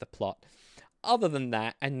suggests the plot. Other than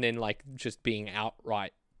that, and then like just being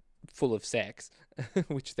outright full of sex,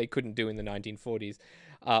 which they couldn't do in the 1940s,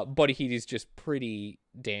 Body Heat is just pretty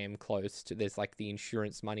damn close to. There's like the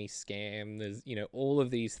insurance money scam. There's all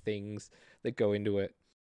of these things that go into it.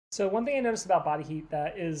 So one thing I noticed about Body Heat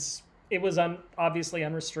that is it was obviously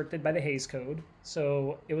unrestricted by the Hays Code,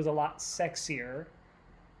 so it was a lot sexier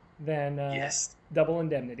than Double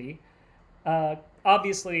Indemnity.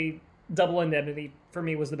 Obviously, Double Indemnity for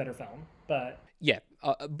me was the better film, but yeah,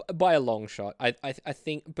 by a long shot. I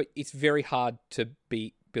think, but it's very hard to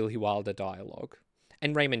beat Billy Wilder dialogue.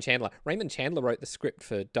 And Raymond Chandler. Raymond Chandler wrote the script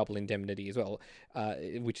for Double Indemnity as well,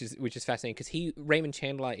 which is fascinating because Raymond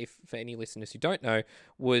Chandler, if for any listeners who don't know,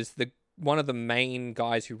 was one of the main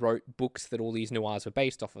guys who wrote books that all these noirs were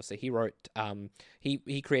based off of. So he wrote,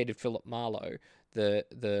 he created Philip Marlowe,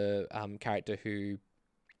 the character who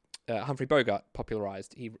Humphrey Bogart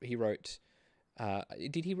popularized. He wrote,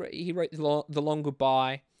 he wrote The Long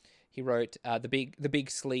Goodbye. He wrote The Big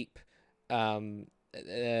Sleep.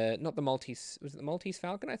 Not the Maltese, was it the Maltese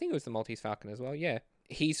Falcon? I think it was the Maltese Falcon as well. Yeah,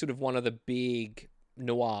 he's sort of one of the big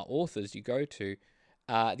noir authors you go to.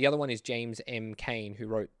 The other one is James M. Cain, who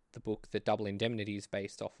wrote the book that Double Indemnity is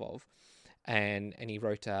based off of, and he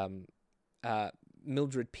wrote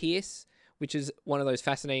Mildred Pierce, which is one of those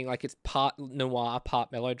fascinating, like it's part noir,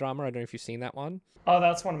 part melodrama. I don't know if you've seen that one. Oh,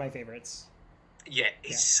 that's one of my favorites. Yeah,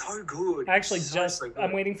 it's so good. Actually,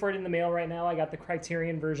 I'm waiting for it in the mail right now. I got the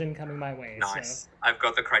Criterion version coming my way. Nice. So. I've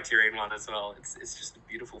got the Criterion one as well. It's just a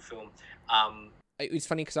beautiful film. It's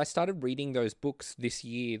funny because I started reading those books this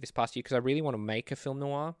past year, because I really want to make a film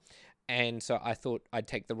noir. And so I thought I'd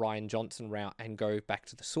take the Rian Johnson route and go back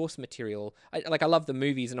to the source material. I love the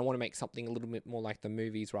movies and I want to make something a little bit more like the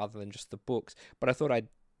movies rather than just the books. But I thought I'd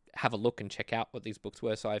have a look and check out what these books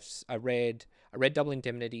were. So I read Double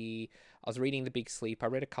Indemnity. I was reading The Big Sleep. I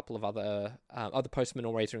read a couple of other Postman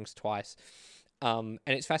Always Rings Twice. And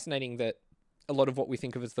it's fascinating that a lot of what we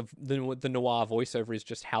think of as the noir voiceover is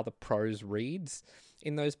just how the prose reads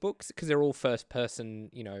in those books, because they're all first person,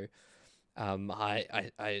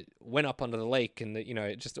 I went up onto the lake, and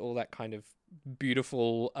just all that kind of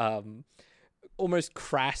beautiful, almost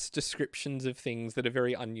crass descriptions of things that are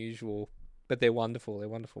very unusual, but they're wonderful. They're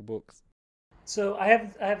wonderful books. So I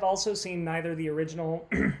have also seen neither the original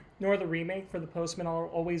nor the remake for The Postman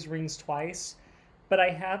Always Rings Twice, but I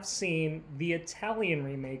have seen the Italian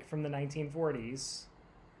remake from the 1940s.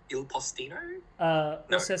 Il Postino?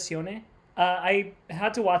 Ossessione. I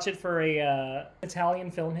had to watch it for a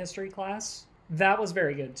Italian film history class. That was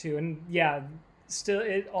very good too, and yeah, still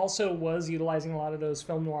it also was utilizing a lot of those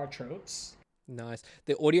film noir tropes. Nice.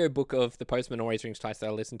 The audiobook of The Postman Always Rings Twice that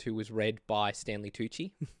I listened to was read by Stanley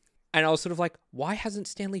Tucci. And I was sort of like, why hasn't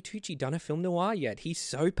Stanley Tucci done a film noir yet? He's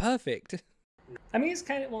so perfect. I mean, it's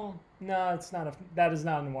kind of, no, that is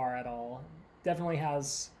not noir at all. Definitely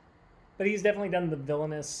has, but he's definitely done the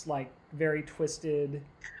villainous, like, very twisted.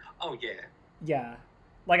 Oh, yeah. Yeah.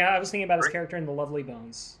 Like, I was thinking about his character in The Lovely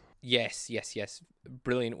Bones. Yes.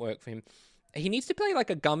 Brilliant work for him. He needs to play like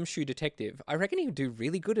a gumshoe detective. I reckon he would do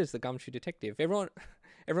really good as the gumshoe detective. Everyone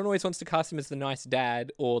always wants to cast him as the nice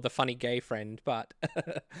dad or the funny gay friend, but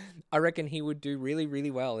I reckon he would do really,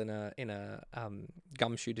 really well in a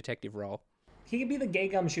gumshoe detective role. He could be the gay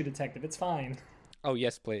gumshoe detective. It's fine. Oh,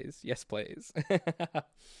 yes, please. Yes, please.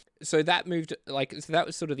 So that that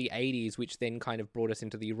was sort of the 80s, which then kind of brought us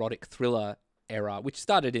into the erotic thriller era, which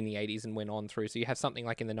started in the 80s and went on through. So you have something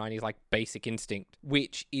like in the 90s, like Basic Instinct,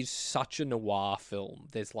 which is such a noir film.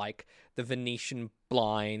 There's like the Venetian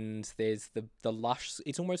blinds, there's the lush,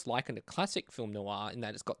 it's almost like a classic film noir in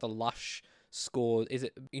that it's got the lush score. Is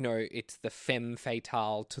it, it's the femme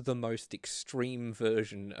fatale to the most extreme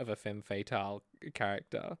version of a femme fatale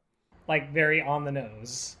character. Like very on the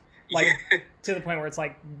nose. Like to the point where it's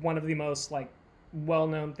like one of the most like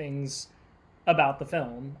well-known things about the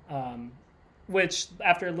film. Which,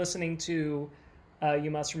 after listening to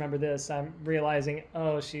You Must Remember This, I'm realizing,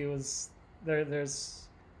 she was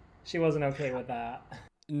she wasn't okay with that.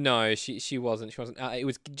 No, she wasn't. It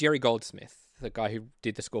was Jerry Goldsmith, the guy who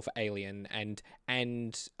did the score for Alien and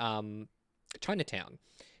Chinatown.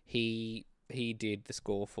 He did the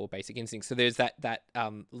score for Basic Instinct. So there's that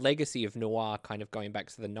legacy of noir kind of going back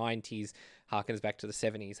to the 90s, harkens back to the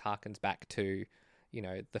 70s, harkens back to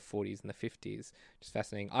the 40s and the 50s. Just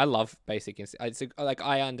fascinating. I love Basic Instinct.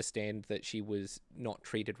 I understand that she was not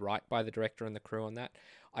treated right by the director and the crew on that.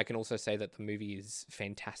 I can also say that the movie is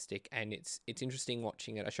fantastic, and it's interesting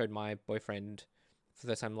watching it. I showed my boyfriend for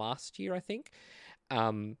the first time last year, I think.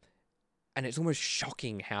 And it's almost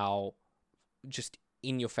shocking how just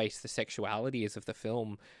in your face the sexuality is of the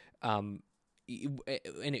film. And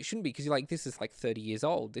it shouldn't be, because you're like, this is like 30 years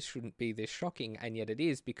old. This shouldn't be this shocking. And yet it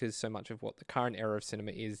is, because so much of what the current era of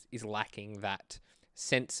cinema is lacking that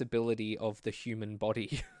sensibility of the human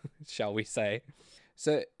body, shall we say.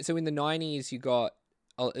 So in the 90s, you got,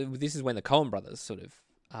 this is when the Coen brothers sort of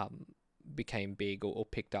became big or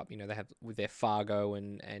picked up. You know, they have with their Fargo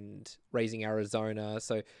and Raising Arizona.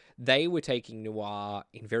 So they were taking noir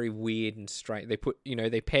in very weird and strange.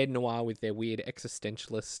 They paired noir with their weird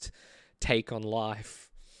existentialist take on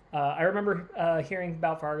life. I remember hearing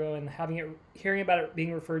about Fargo and hearing about it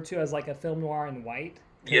being referred to as like a film noir in white.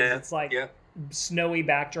 Yeah, it's like snowy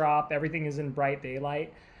backdrop. Everything is in bright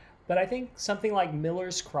daylight. But I think something like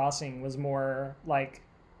Miller's Crossing was more like,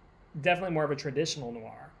 definitely more of a traditional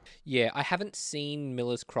noir. Yeah, I haven't seen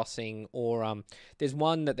Miller's Crossing, or there's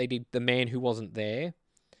one that they did, The Man Who Wasn't There,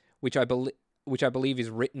 which I believe is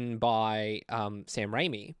written by Sam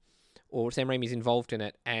Raimi, or Sam Raimi's involved in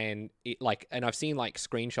it, and I've seen like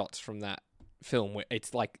screenshots from that film where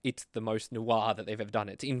it's the most noir that they've ever done.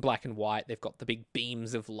 It's in black and white. They've got the big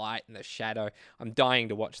beams of light and the shadow. I'm dying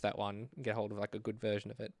to watch that one and get hold of like a good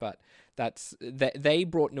version of it. But they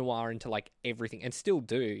brought noir into like everything, and still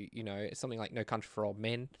do. You know, something like No Country for Old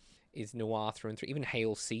Men is noir through and through. Even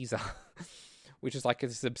Hail Caesar, which is like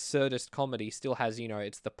this absurdist comedy, still has, you know,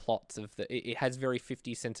 it's the plots of it has very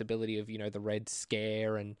 50s sensibility of, you know, the Red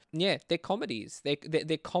Scare, and yeah, they're comedies.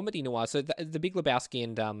 They're comedy noir. So the Big Lebowski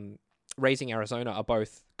and Raising Arizona are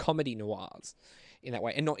both comedy noirs in that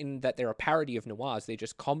way, and not in that they're a parody of noirs. They're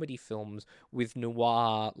just comedy films with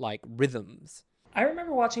noir like rhythms. I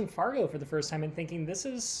remember watching Fargo for the first time and thinking, is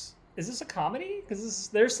this a comedy? Because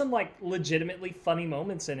there's some like legitimately funny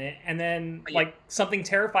moments in it, and then like something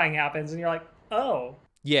terrifying happens and you're like, oh.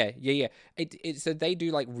 Yeah. So they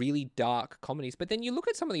do like really dark comedies, but then you look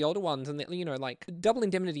at some of the older ones, and you know, like Double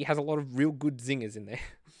Indemnity has a lot of real good zingers in there.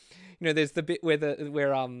 You know, there's the bit where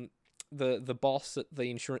the boss at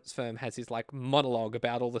the insurance firm has his like monologue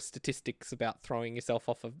about all the statistics about throwing yourself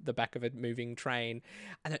off of the back of a moving train,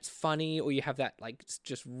 and it's funny. Or you have that like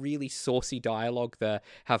just really saucy dialogue,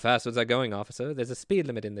 how fast was I going, officer? There's a speed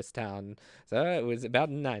limit in this town, so it was about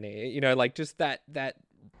 90. You know, like just that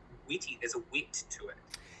witty. There's a wit to it.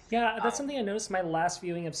 Yeah, that's something I noticed in my last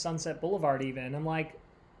viewing of Sunset Boulevard even. I'm like,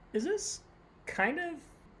 is this kind of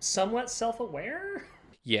somewhat self-aware?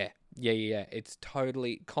 Yeah. It's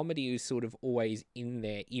totally, comedy is sort of always in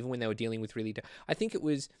there, even when they were dealing with really I think it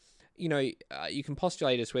was, you know, you can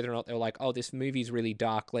postulate as whether or not they were like, oh, this movie's really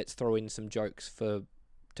dark, let's throw in some jokes to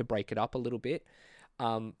break it up a little bit.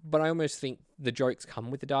 But I almost think the jokes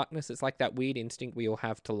come with the darkness. It's like that weird instinct we all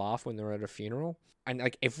have to laugh when they're at a funeral, and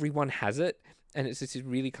like everyone has it. And it's this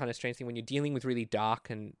really kind of strange thing when you're dealing with really dark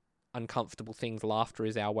and uncomfortable things. Laughter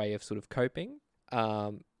is our way of sort of coping.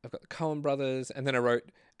 I've got the Coen brothers, and then I wrote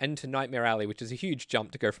Into Nightmare Alley, which is a huge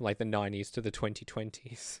jump to go from like the 90s to the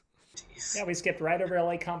 2020s. Yeah, we skipped right over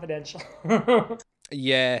LA Confidential.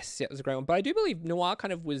 Yes, it was a great one. But I do believe noir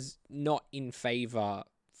kind of was not in favor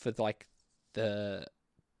for like the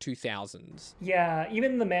 2000s. Yeah,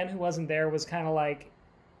 even The Man Who Wasn't There was kind of like,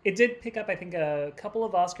 it did pick up, I think, a couple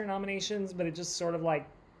of Oscar nominations, but it just sort of like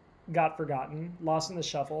got forgotten, lost in the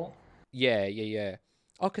shuffle. Yeah.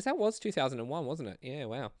 Oh, because that was 2001, wasn't it? Yeah,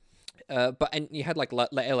 wow. And you had like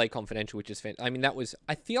LA Confidential, which is I mean,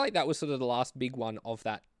 I feel like that was sort of the last big one of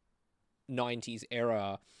that 90s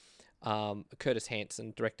era. Curtis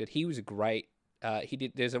Hanson directed. He was great.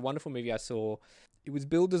 There's a wonderful movie I saw. It was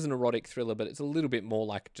billed as an erotic thriller, but it's a little bit more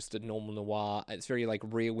like just a normal noir. It's very like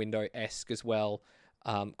Rear Window-esque as well,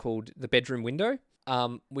 called The Bedroom Window.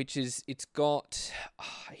 Which is,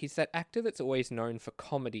 he's that actor that's always known for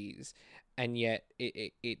comedies, and yet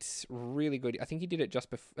it's really good. I think he did it just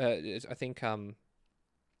before, I think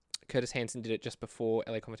Curtis Hanson did it just before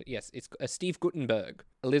LA Confidential. Yes, it's Steve Guttenberg,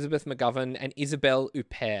 Elizabeth McGovern, and Isabelle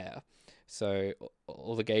Huppert. So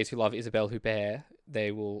all the gays who love Isabelle Huppert,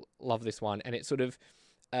 they will love this one. And it's sort of,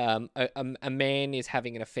 a man is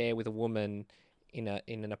having an affair with a woman in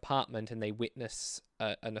an apartment, and they witness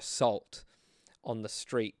an assault on the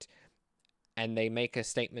street, and they make a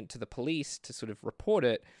statement to the police to sort of report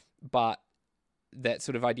it, but that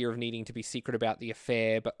sort of idea of needing to be secret about the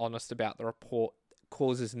affair but honest about the report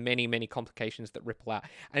causes many, many complications that ripple out.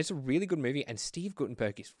 And it's a really good movie, and Steve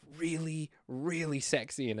Guttenberg is really, really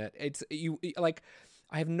sexy in it. It's like,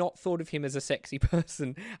 I have not thought of him as a sexy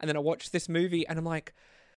person, and then I watched this movie and I'm like,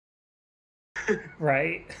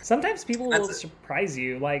 right. Sometimes people will surprise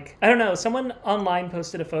you. Like, I don't know, someone online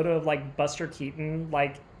posted a photo of like Buster Keaton,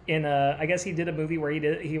 like in I guess he did a movie where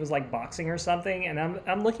he was like boxing or something, and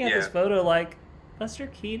I'm looking at this photo like, Buster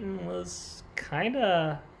Keaton was kind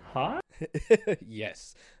of hot.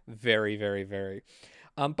 Yes, very, very, very.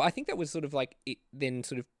 But I think that was sort of like it then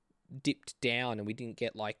sort of dipped down, and we didn't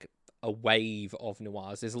get like a wave of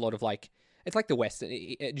noirs. There's a lot of like, it's like the West.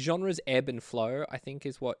 Genres ebb and flow, I think,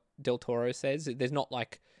 is what Del Toro says. There's not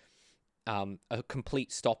like a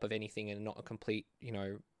complete stop of anything and not a complete,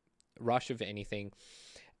 rush of anything.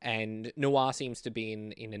 And noir seems to be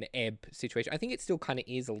in an ebb situation. I think it still kind of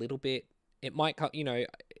is a little bit. It might,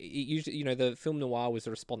 usually, the film noir was a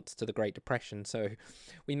response to the Great Depression, so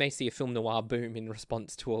we may see a film noir boom in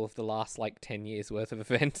response to all of the last, 10 years worth of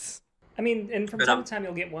events. I mean, and from time to time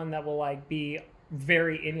you'll get one that will, be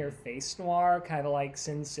very in-your-face noir, kind of like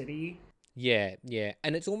Sin City. Yeah,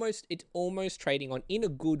 and it's almost trading on, in a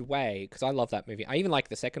good way, because I love that movie. I even like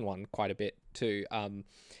the second one quite a bit, too,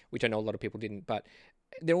 which I know a lot of people didn't, but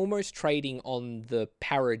they're almost trading on the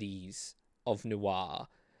parodies of noir,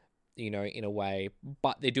 in a way,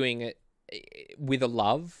 but they're doing it with a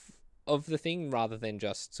love of the thing rather than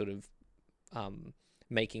just sort of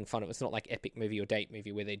making fun of it. It's not like Epic Movie or Date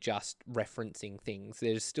Movie where they're just referencing things.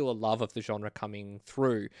 There's still a love of the genre coming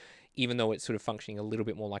through, even though it's sort of functioning a little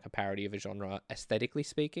bit more like a parody of a genre, aesthetically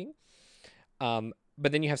speaking. But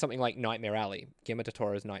then you have something like Nightmare Alley, Guillermo del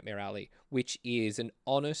Toro's Nightmare Alley, which is an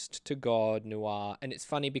honest-to-God noir. And it's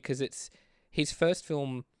funny because it's his first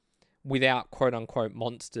film without quote-unquote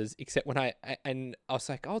monsters, except when I was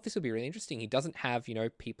like, oh, this will be really interesting. He doesn't have,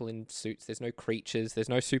 people in suits. There's no creatures. There's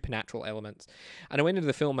no supernatural elements. And I went into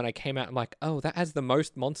the film and I came out, I'm like, oh, that has the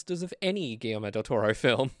most monsters of any Guillermo del Toro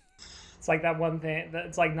film. It's like that one thing,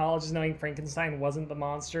 it's like knowledge is knowing Frankenstein wasn't the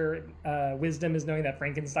monster. Wisdom is knowing that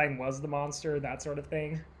Frankenstein was the monster, that sort of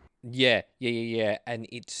thing. Yeah. And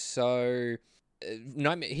it's so...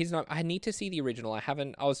 I need to see the original. I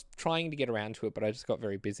was trying to get around to it, but I just got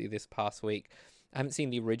very busy this past week. I haven't seen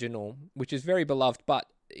the original, which is very beloved, but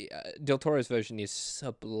Del Toro's version is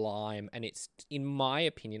sublime, and it's, in my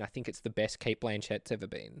opinion, I think it's the best Cate Blanchett's ever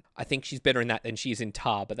been. I think she's better in that than she is in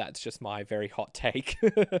Tar, but that's just my very hot take.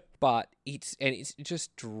 But it's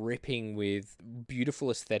just dripping with beautiful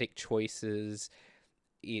aesthetic choices.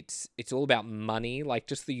 It's all about money, like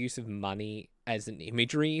just the use of money as an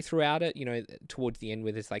imagery throughout it, towards the end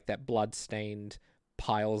where there's like that blood-stained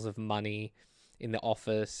piles of money in the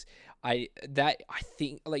office. I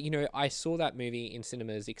think, I saw that movie in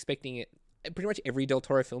cinemas expecting it. Pretty much every Del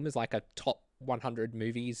Toro film is like a top 100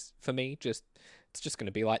 movies for me. It's just going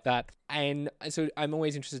to be like that. And so I'm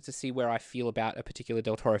always interested to see where I feel about a particular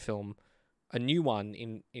Del Toro film, a new one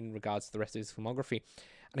in regards to the rest of his filmography.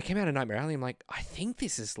 And I came out of Nightmare Alley, I'm like, I think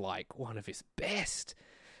this is like one of his best.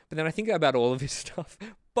 But then I think about all of his stuff.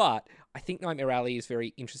 But I think Nightmare Alley is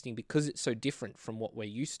very interesting because it's so different from what we're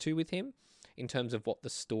used to with him in terms of what the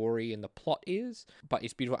story and the plot is. But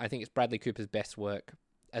it's beautiful. I think it's Bradley Cooper's best work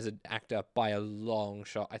as an actor by a long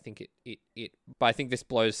shot. I think but I think this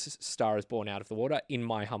blows Star is Born out of the water, in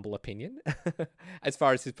my humble opinion, as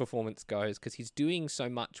far as his performance goes, because he's doing so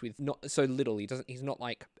much with not so little. He's not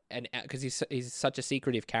like because he's such a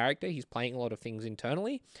secretive character. He's playing a lot of things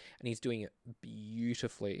internally, and he's doing it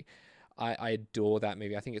beautifully. I adore that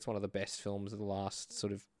movie. I think it's one of the best films of the last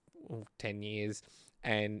sort of 10 years.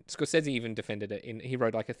 And Scorsese even defended it. He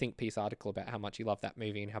wrote like a think piece article about how much he loved that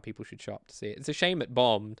movie and how people should show up to see it. It's a shame it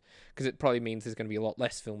bombed because it probably means there's going to be a lot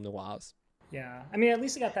less film noirs. Yeah, I mean, at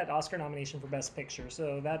least it got that Oscar nomination for Best Picture,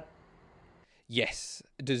 so that... Yes,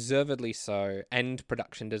 deservedly so, and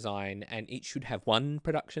production design, and it should have won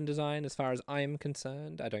production design as far as I am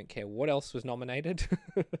concerned. I don't care what else was nominated.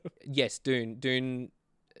 Yes, Dune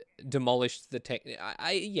demolished the tech.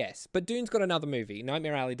 Yes, but Dune's got another movie.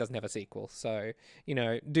 Nightmare Alley doesn't have a sequel, so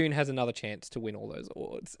Dune has another chance to win all those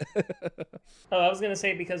awards. I was gonna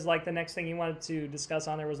say, because the next thing you wanted to discuss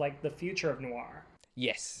on there was the future of noir.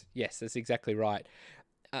 Yes, that's exactly right.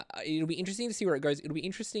 It'll be interesting to see where it goes. It'll be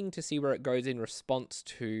interesting to see where it goes in response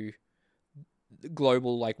to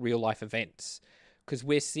global real life events, because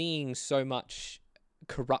we're seeing so much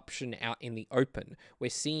corruption out in the open. We're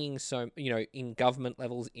seeing in government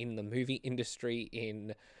levels, in the movie industry,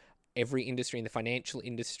 in every industry, in the financial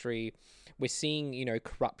industry, we're seeing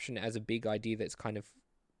corruption as a big idea that's kind of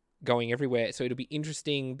going everywhere. So it'll be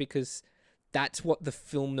interesting because that's what the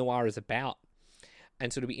film noir is about,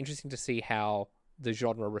 and so it'll be interesting to see how the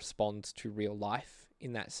genre responds to real life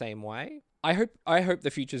in that same way. I hope the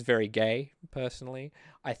future's very gay, personally.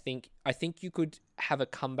 I think you could have a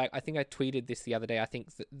comeback. I think I tweeted this the other day. I think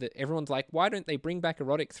that everyone's like, why don't they bring back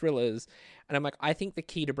erotic thrillers? And I'm like, I think the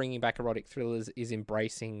key to bringing back erotic thrillers is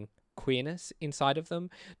embracing queerness inside of them.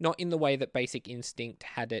 Not in the way that Basic Instinct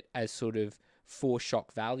had it as sort of for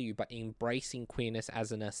shock value, but embracing queerness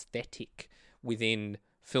as an aesthetic within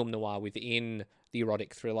film noir within the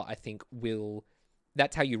erotic thriller, I think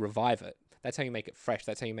that's how you revive it. That's how you make it fresh.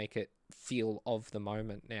 That's how you make it feel of the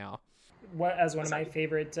moment now. As one of my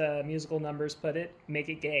favorite musical numbers put it, make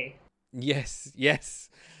it gay. Yes.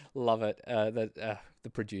 Love it. The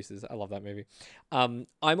producers, I love that movie. I'm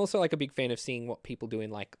also like a big fan of seeing what people do in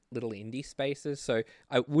like little indie spaces. So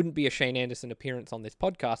I wouldn't be a Shane Anderson appearance on this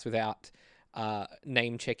podcast without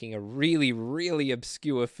name checking a really, really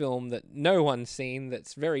obscure film that no one's seen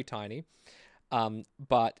that's very tiny.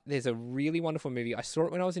 But there's a really wonderful movie. I saw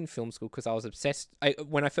it when I was in film school because I was obsessed.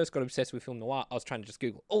 When I first got obsessed with film noir, I was trying to just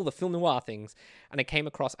Google all the film noir things. And I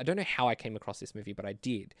don't know how I came across this movie, but I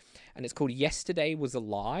did. And it's called Yesterday Was a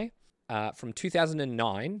Lie from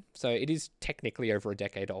 2009. So it is technically over a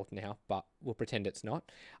decade old now, but we'll pretend it's not.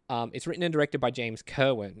 It's written and directed by James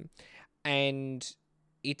Kerwin. And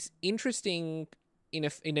it's interesting in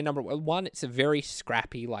a number of ways. One, it's a very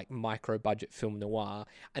scrappy, like micro budget film noir,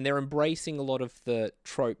 and they're embracing a lot of the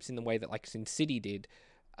tropes in the way that like Sin City did,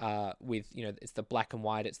 with, you know, it's the black and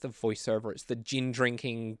white, it's the voiceover, it's the gin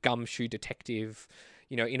drinking gumshoe detective,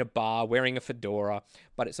 you know, in a bar wearing a fedora,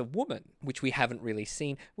 but it's a woman, which we haven't really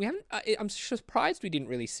seen. I'm surprised we didn't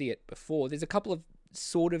really see it before. There's a couple of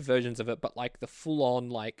sort of versions of it, but like the full on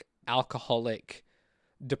like alcoholic,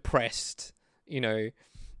 depressed, you know,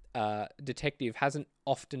 detective hasn't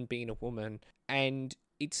often been a woman. And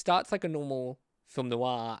it starts like a normal film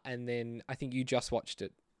noir, and then I think you just watched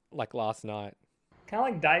it like last night. Kind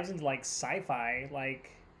of like dives into like sci-fi,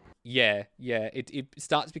 like yeah, it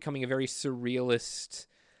starts becoming a very surrealist.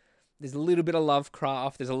 There's a little bit of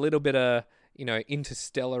Lovecraft, there's a little bit of, you know,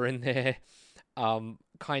 Interstellar in there,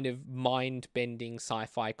 kind of mind-bending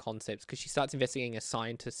sci-fi concepts, because she starts investigating a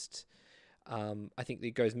scientist. I think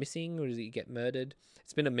he goes missing, or does he get murdered?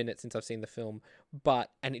 It's been a minute since I've seen the film,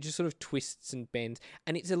 and it just sort of twists and bends,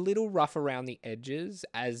 and it's a little rough around the edges,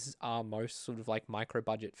 as are most sort of like micro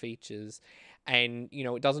budget features. And, you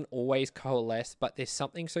know, it doesn't always coalesce, but there's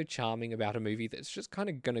something so charming about a movie that's just kind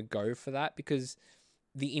of going to go for that, because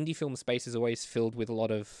the indie film space is always filled with a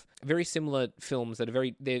lot of very similar films that are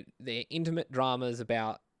they're intimate dramas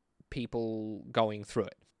about people going through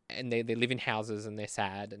it. And they live in houses and they're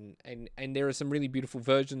sad, and there are some really beautiful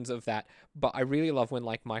versions of that. But I really love when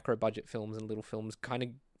like micro budget films and little films kind of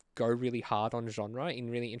go really hard on genre in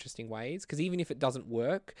really interesting ways, because even if it doesn't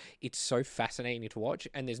work, it's so fascinating to watch,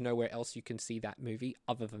 and there's nowhere else you can see that movie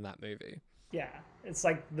other than that movie. Yeah, it's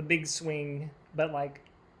like the big swing, but like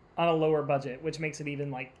on a lower budget, which makes it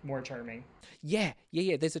even like more charming. Yeah.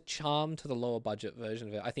 There's a charm to the lower budget version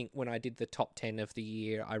of it. I think when I did the top 10 of the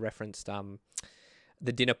year, I referenced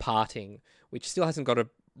The Dinner Parting, which still hasn't got a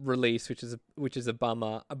release, which is a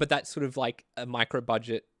bummer, but that's sort of like a micro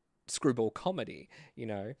budget screwball comedy, you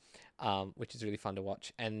know, which is really fun to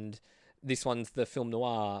watch. And this one's the film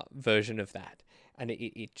noir version of that, and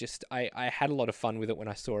it just I had a lot of fun with it when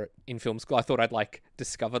I saw it in film school. I thought I'd like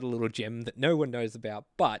discovered a little gem that no one knows about,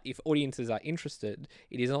 but if audiences are interested,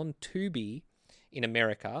 it is on Tubi in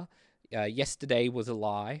America. Yesterday Was a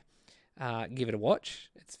Lie. Give it a watch.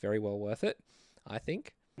 It's very well worth it, I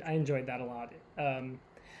think. I enjoyed that a lot.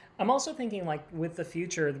 I'm also thinking, like, with the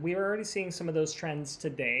future, we are already seeing some of those trends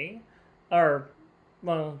today, but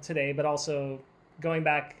also going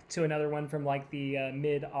back to another one from like the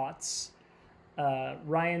mid-aughts.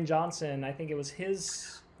 Ryan Johnson, I think it was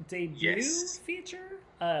his debut feature,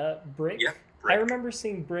 Brick. Yep, Brick. I remember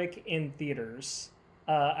seeing Brick in theaters.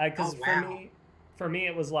 Because for me,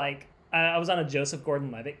 it was like, I was on a Joseph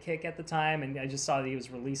Gordon-Levitt kick at the time, and I just saw that he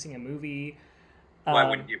was releasing a movie. Why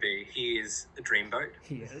wouldn't you be? He is a dreamboat.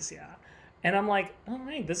 He is, yeah. And I'm like, oh,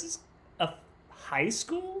 man, this is a high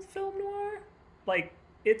school film noir? Like,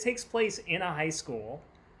 it takes place in a high school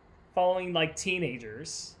following, like,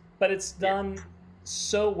 teenagers, but it's done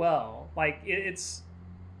so well. Like, it's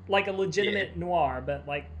like a legitimate noir, but,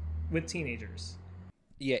 like, with teenagers.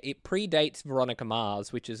 Yeah, it predates Veronica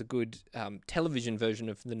Mars, which is a good television version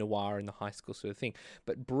of the noir and the high school sort of thing.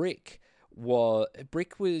 But Brick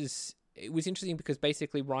was interesting because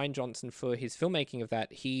basically Ryan Johnson, for his filmmaking of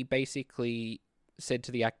that, he basically said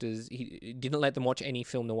to the actors he didn't let them watch any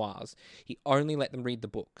film noirs. He only let them read the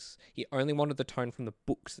books. He only wanted the tone from the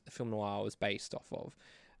books that the film noir was based off of.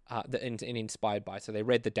 And inspired by. So they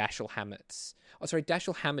read the Dashiell Hammetts. Oh, sorry,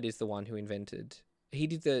 Dashiell Hammett is the one who invented. He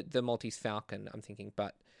did the Maltese Falcon, I'm thinking,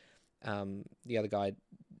 but the other guy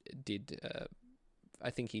did. I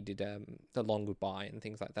think he did The Long Goodbye and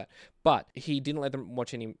things like that. But he didn't let them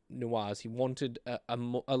watch any noirs. He wanted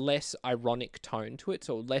a less ironic tone to it,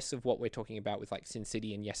 so less of what we're talking about with like Sin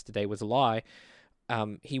City and Yesterday Was a Lie.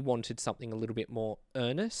 He wanted something a little bit more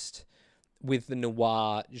earnest, with the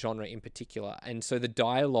noir genre in particular. And so the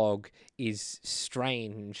dialogue is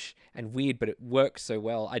strange and weird, but it works so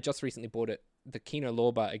well. I just recently bought it. The Kino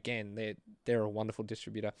Lorber, again, they're a wonderful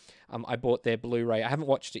distributor. I bought their Blu-ray. I haven't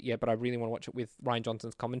watched it yet, but I really want to watch it with Ryan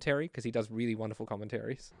Johnson's commentary because he does really wonderful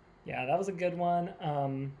commentaries. Yeah, that was a good one.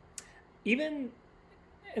 And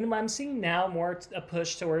I'm seeing now more a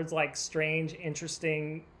push towards like strange,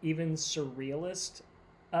 interesting, even surrealist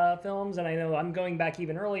films. And I know I'm going back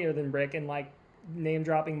even earlier than Brick and like name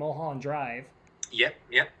dropping Mulholland Drive. Yep.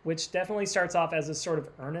 Which definitely starts off as a sort of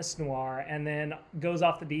earnest noir and then goes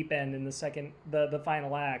off the deep end in the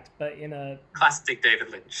final act, but in a classic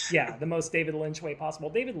David Lynch. Yeah, the most David Lynch way possible.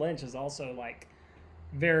 David Lynch is also like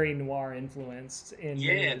very noir influenced in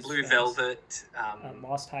Blue Velvet,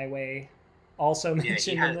 Lost Highway, also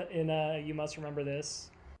mentioned in You Must Remember This.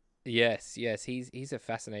 Yes, he's a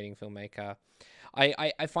fascinating filmmaker.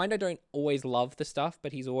 I find I don't always love the stuff,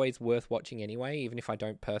 but he's always worth watching anyway, even if I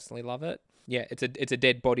don't personally love it. Yeah, it's a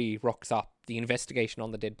dead body rocks up, the investigation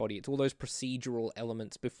on the dead body. It's all those procedural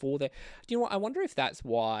elements before there. Do you know what? I wonder if that's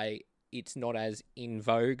why it's not as in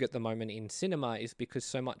vogue at the moment in cinema, is because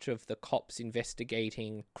so much of the cops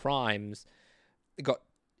investigating crimes got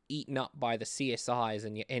eaten up by the CSIs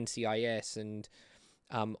and your NCIS and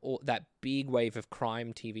all that big wave of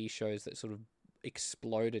crime TV shows that sort of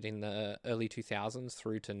exploded in the early 2000s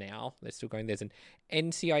through to now. They're still going. There's an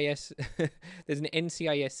NCIS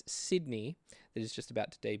Sydney that is just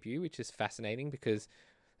about to debut, which is fascinating because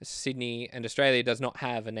Sydney and Australia does not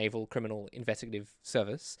have a naval criminal investigative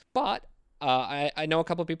service, but I know a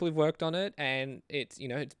couple of people who've worked on it, and it's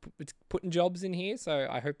putting jobs in here, so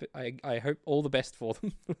I hope all the best for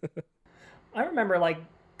them. I remember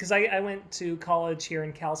because I went to college here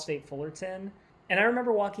in Cal State Fullerton. And I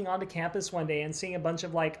remember walking onto campus one day and seeing a bunch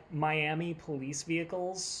of Miami police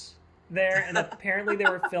vehicles there, and apparently they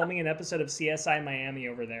were filming an episode of CSI Miami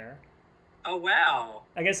over there. Oh wow!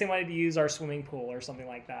 I guess they wanted to use our swimming pool or something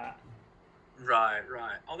like that. Right.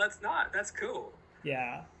 Oh, that's cool.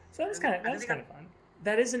 Yeah, so that's kind of fun.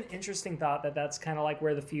 That is an interesting thought. That's kind of like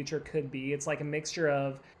where the future could be. It's like a mixture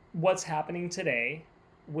of what's happening today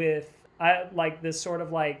with this sort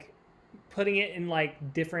of putting it in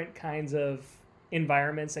different kinds of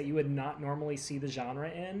environments that you would not normally see the genre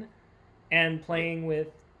in, and playing with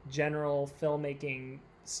general filmmaking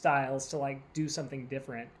styles to do something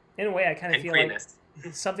different. In a way, I kind of feel like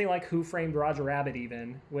something like Who Framed Roger Rabbit,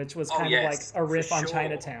 even, which was kind of like a riff on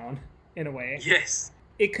Chinatown in a way. Yes,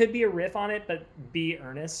 it could be a riff on it, but be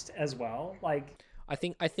earnest as well. I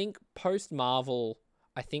think post Marvel,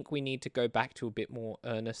 I think we need to go back to a bit more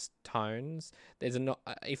earnest tones.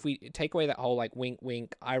 If we take away that whole wink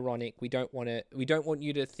wink ironic, we don't want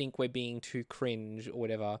you to think we're being too cringe or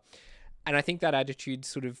whatever. And I think that attitude's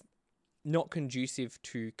sort of not conducive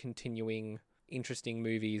to continuing interesting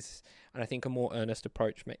movies. And I think a more earnest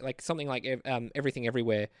approach, something like Everything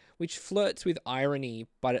Everywhere, which flirts with irony,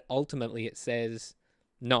 but ultimately it says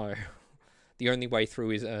no. The only way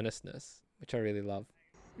through is earnestness, which I really love.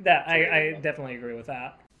 That I definitely agree with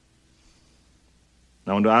that.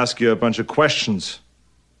 I want to ask you a bunch of questions,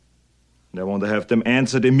 and I want to have them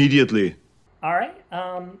answered immediately. All right.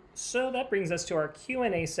 So that brings us to our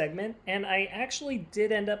Q&A segment, and I actually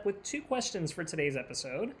did end up with 2 questions for today's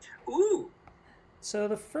episode. Ooh. So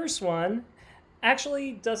the first one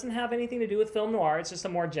actually doesn't have anything to do with film noir. It's just a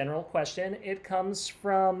more general question. It comes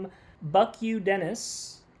from Buck U.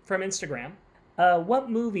 Dennis from Instagram. What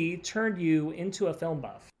movie turned you into a film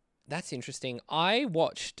buff? That's interesting. I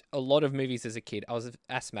watched a lot of movies as a kid. I was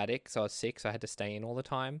asthmatic, so I was sick, so I had to stay in all the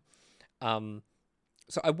time.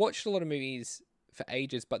 So I watched a lot of movies for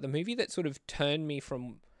ages, but the movie that sort of turned me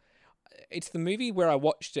from... It's the movie where I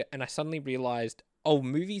watched it and I suddenly realized, oh,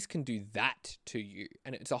 movies can do that to you,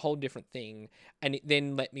 and it's a whole different thing. And it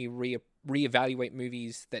then let me reevaluate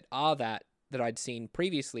movies that are that I'd seen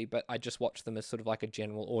previously, but I just watched them as sort of like a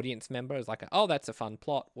general audience member, as oh, that's a fun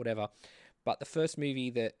plot, whatever. But the first movie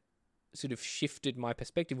that sort of shifted my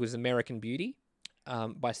perspective was American Beauty,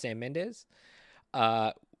 by Sam Mendes,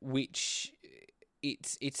 which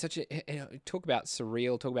it's such a, talk about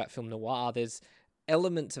surreal, talk about film noir. There's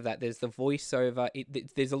elements of that. There's the voiceover.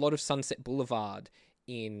 There's a lot of Sunset Boulevard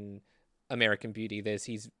in American Beauty.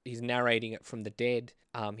 He's narrating it from the dead.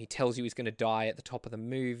 He tells you he's going to die at the top of the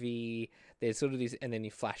movie. There's sort of these, and then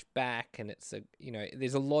you flash back, and it's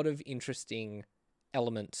there's a lot of interesting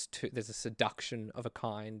elements to. There's a seduction of a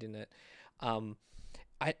kind in it.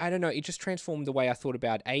 I don't know. It just transformed the way I thought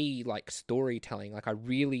about storytelling. I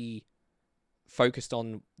really focused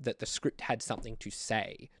on that the script had something to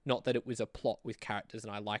say, not that it was a plot with characters,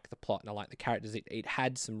 and I like the plot and I like the characters. It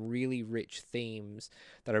had some really rich themes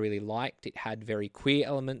that I really liked. It had very queer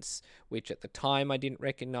elements, which at the time I didn't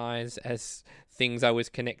recognize as things I was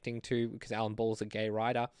connecting to, because Alan Ball's a gay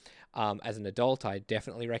writer. As an adult, I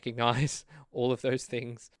definitely recognize all of those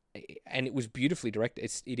things. And it was beautifully directed.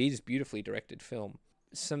 It is beautifully directed film.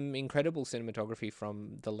 Some incredible cinematography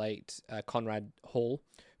from the late Conrad Hall,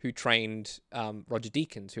 who trained Roger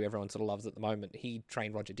Deakins, who everyone sort of loves at the moment. He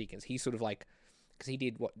trained Roger Deakins. He's sort of like, because he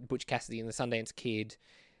did what Butch Cassidy and the Sundance Kid.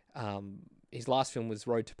 His last film was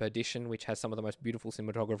Road to Perdition, which has some of the most beautiful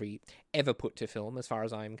cinematography ever put to film, as far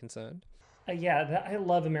as I am concerned. I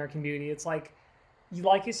love American Beauty. It's like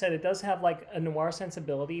you said, it does have like a noir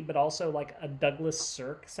sensibility, but also like a Douglas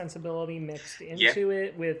Sirk sensibility mixed into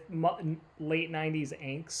it with late 90s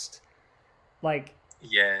angst.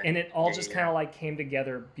 And it all just kind of like came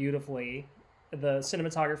together beautifully. The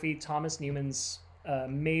cinematography, Thomas Newman's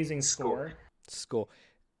amazing score.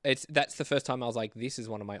 That's the first time I was like, this is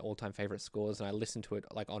one of my all-time favorite scores, and I listened to it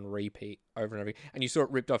like on repeat over and over. And you saw it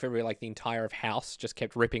ripped off everywhere. Like the entire of House just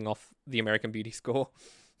kept ripping off the American Beauty score,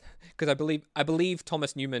 because I believe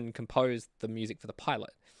Thomas Newman composed the music for the pilot.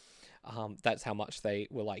 That's how much they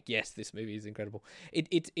were like, yes, this movie is incredible.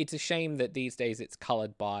 It's a shame that these days it's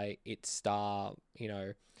colored by its star,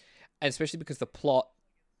 and especially because the plot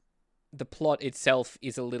itself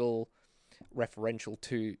is a little referential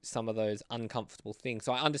to some of those uncomfortable things.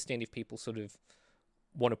 So I understand if people sort of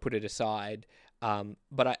want to put it aside,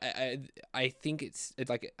 but I think it's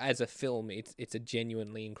like, as a film, it's a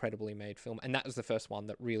genuinely incredibly made film, and that was the first one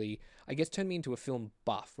that really, I guess, turned me into a film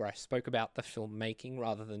buff, where I spoke about the filmmaking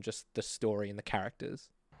rather than just the story and the characters.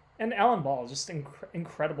 And Alan Ball, just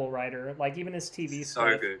incredible writer. Like even his TV stuff.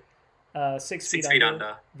 So good. 6 Feet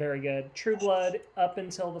Under, very good. True Blood up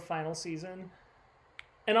until the final season.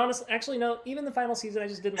 And honestly, actually, no, even the final season, I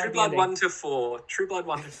just didn't like the ending. True Blood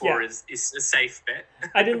 1 to 4 is a safe bet.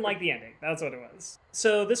 I didn't like the ending. That's what it was.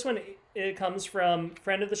 So this one, it comes from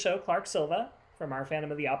friend of the show, Clark Silva, from our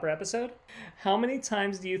Phantom of the Opera episode. How many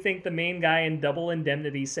times do you think the main guy in Double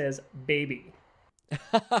Indemnity says baby?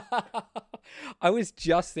 I was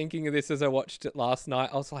just thinking of this as I watched it last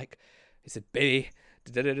night. I was like, he said baby,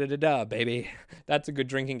 da-da-da-da-da, baby. That's a good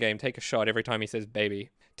drinking game. Take a shot every time he says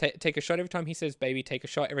baby. Take a shot every time he says baby. Take a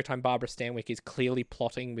shot every time Barbara Stanwyck is clearly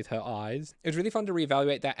plotting with her eyes. It was really fun to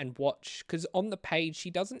reevaluate that and watch, because on the page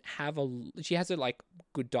she has a like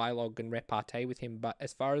good dialogue and repartee with him, but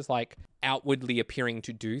as far as like outwardly appearing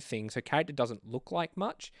to do things, her character doesn't look like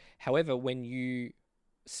much. However, when you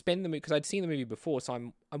spend the movie, because I'd seen the movie before, so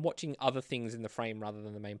I'm watching other things in the frame rather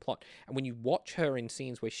than the main plot, and when you watch her in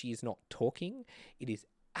scenes where she's not talking, it is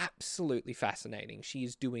absolutely fascinating. She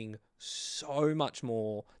is doing so much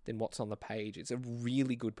more than what's on the page. It's a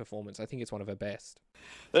really good performance. I think it's one of her best.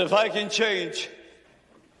 If I can change,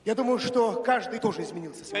 Я думаю, что каждый тоже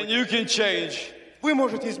изменился сегодня. and you can change, Вы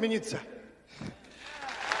можете измениться.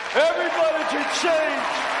 everybody can change.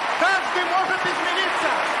 Каждый может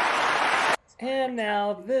измениться. And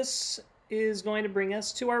now this is going to bring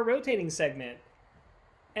us to our rotating segment.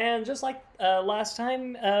 And just like last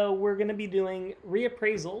time, we're going to be doing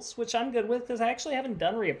reappraisals, which I'm good with because I actually haven't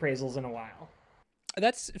done reappraisals in a while.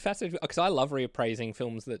 That's fascinating, because I love reappraising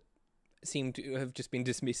films that seem to have just been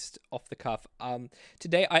dismissed off the cuff.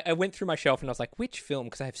 Today, I went through my shelf and I was like, which film?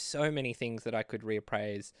 Because I have so many things that I could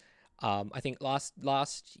reappraise. I think last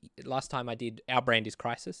time I did Our Brand is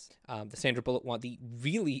Crisis, the Sandra Bullock one.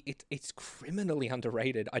 It's criminally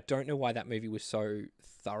underrated. I don't know why that movie was so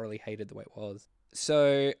thoroughly hated the way it was.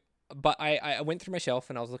 So, but I went through my shelf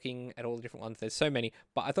and I was looking at all the different ones. There's so many,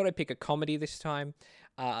 but I thought I'd pick a comedy this time.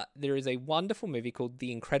 There is a wonderful movie called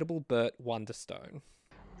The Incredible Burt Wonderstone.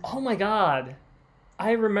 Oh my god,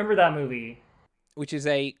 I remember that movie. Which is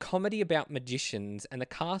a comedy about magicians, and the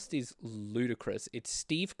cast is ludicrous. It's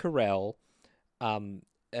Steve Carell, Jim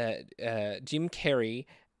Carrey,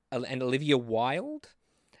 and Olivia Wilde,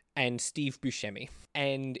 and Steve Buscemi.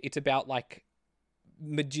 And it's about like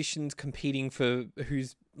magicians competing for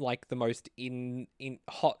who's like the most in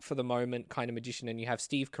hot for the moment kind of magician. And you have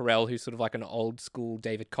Steve Carell, who's sort of like an old school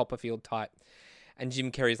David Copperfield type, and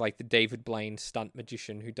Jim Carrey's like the David Blaine stunt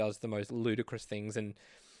magician who does the most ludicrous things. And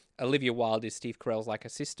Olivia Wilde is Steve Carell's like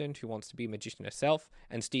assistant who wants to be a magician herself,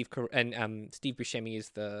 and Steve Buscemi is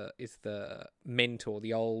the mentor,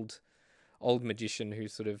 the old magician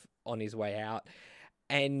who's sort of on his way out.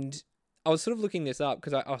 And I was sort of looking this up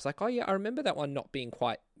because I was like, oh yeah, I remember that one not being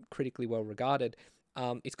quite critically well regarded.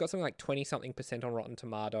 It's got something like 20-something% on Rotten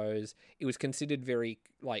Tomatoes. It was considered very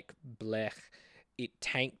like blech. it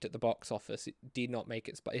tanked at the box office. It did not make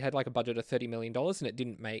it. It had like a budget of $30 million and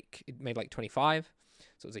it made like 25.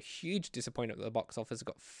 So it was a huge disappointment at the box office. It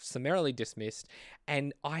got summarily dismissed.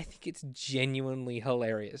 And I think it's genuinely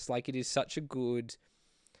hilarious. Like, it is such a good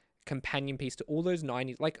companion piece to all those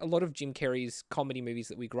 90s, like a lot of Jim Carrey's comedy movies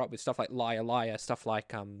that we grew up with, stuff like Liar Liar, stuff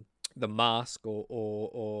like The Mask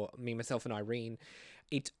or Me, Myself and Irene.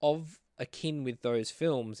 It's of akin with those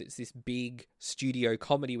films. It's this big studio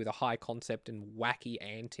comedy with a high concept and wacky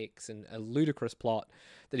antics and a ludicrous plot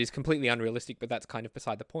that is completely unrealistic, but that's kind of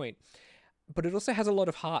beside the point. But it also has a lot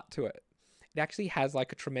of heart to it. It actually has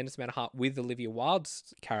like a tremendous amount of heart with Olivia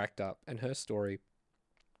Wilde's character and her story.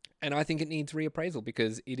 And I think it needs reappraisal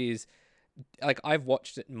because it is, like, I've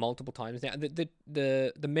watched it multiple times now.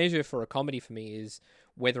 The measure for a comedy for me is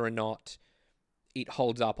whether or not it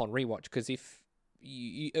holds up on rewatch. Because if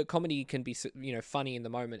a comedy can be, you know, funny in the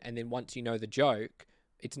moment, and then once you know the joke,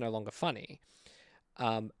 it's no longer funny.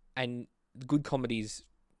 And good comedies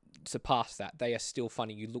surpass that. They are still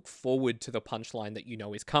funny. You look forward to the punchline that you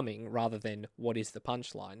know is coming rather than what is the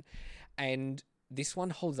punchline. And this one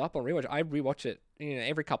holds up on rewatch. I rewatch it, you know,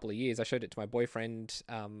 every couple of years. I showed it to my boyfriend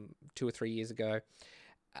 2 or 3 years ago.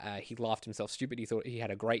 He laughed himself stupid. He thought he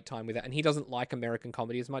had a great time with it. And he doesn't like American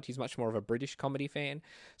comedy as much. He's much more of a British comedy fan.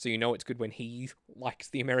 So you know it's good when he likes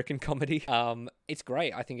the American comedy. It's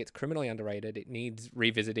great. I think it's criminally underrated. It needs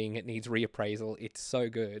revisiting. It needs reappraisal. It's so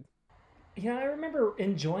good. Yeah, I remember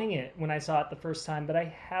enjoying it when I saw it the first time, but I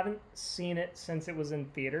haven't seen it since it was in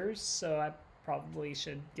theaters. So I probably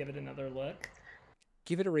should give it another look.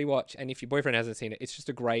 Give it a rewatch, and if your boyfriend hasn't seen it, it's just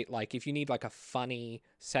a great, like, if you need like a funny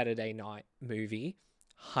Saturday night movie,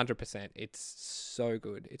 100%. It's so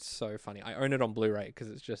good. It's so funny. I own it on Blu-ray because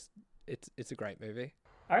it's a great movie.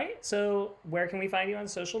 All right, so where can we find you on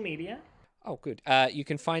social media? Oh, good. You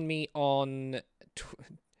can find me on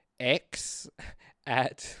X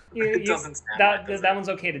at... It doesn't sound that one's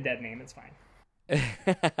okay to dead name. It's fine.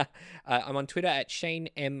 I'm on Twitter at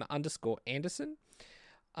ShaneM_Anderson.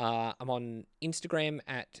 I'm on Instagram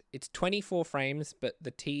at, it's 24 frames, but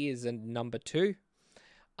the T is a number 2.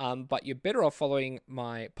 But you're better off following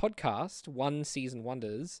my podcast, One Season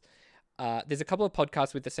Wonders. There's a couple of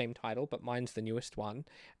podcasts with the same title, but mine's the newest one.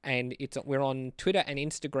 And we're on Twitter and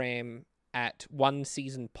Instagram at One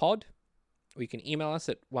Season Pod. Or you can email us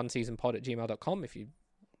at oneseasonpod@gmail.com if you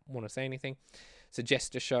want to say anything.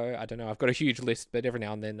 Suggest a show. I don't know. I've got a huge list, but every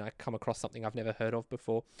now and then I come across something I've never heard of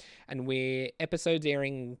before. And we're episodes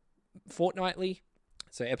airing fortnightly.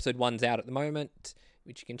 So episode 1's out at the moment,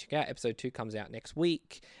 which you can check out. Episode 2 comes out next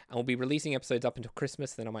week. And we'll be releasing episodes up until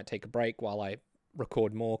Christmas. Then I might take a break while I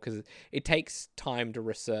record more because it takes time to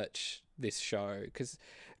research this show. Because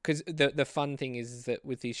the fun thing is that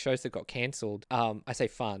with these shows that got cancelled, I say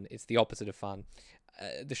fun, it's the opposite of fun.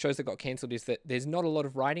 The shows that got cancelled is that there's not a lot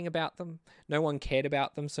of writing about them. No one cared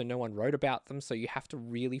about them, so no one wrote about them. So you have to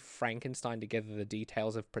really Frankenstein together the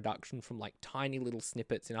details of production from like tiny little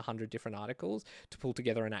snippets in 100 different articles to pull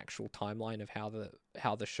together an actual timeline of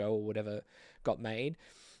how the show or whatever got made.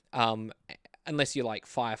 Unless you're like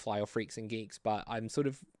Firefly or Freaks and Geeks, but I'm sort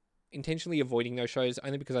of intentionally avoiding those shows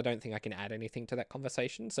only because I don't think I can add anything to that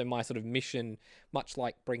conversation. So my sort of mission, much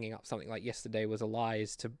like bringing up something like Yesterday Was a Lie,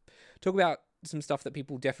 is to talk about some stuff that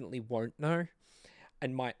people definitely won't know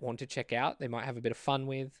and might want to check out. They might have a bit of fun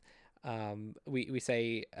with. I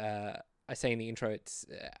say in the intro, it's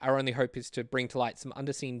our only hope is to bring to light some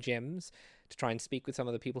underseen gems, to try and speak with some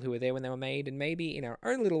of the people who were there when they were made, and maybe in our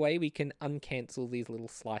own little way we can uncancel these little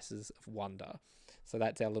slices of wonder. So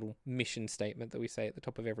that's our little mission statement that we say at the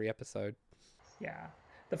top of every episode. Yeah.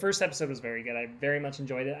 The first episode was very good. I very much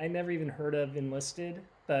enjoyed it. I never even heard of Enlisted,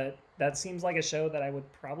 but that seems like a show that I would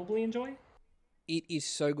probably enjoy. It is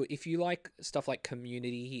so good. If you like stuff like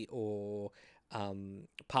Community or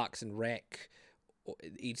Parks and Rec,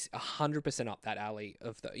 it's 100% up that alley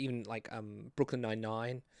of even like Brooklyn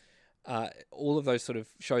Nine-Nine. All of those sort of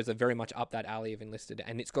shows are very much up that alley of Enlisted,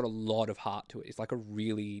 and it's got a lot of heart to it. It's like a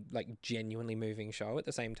really like genuinely moving show at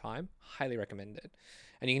the same time. Highly recommend it.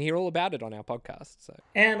 And you can hear all about it on our podcast. So.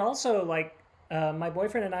 And also, like, my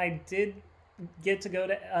boyfriend and I did get to go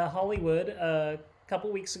to Hollywood a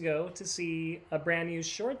couple weeks ago to see a brand new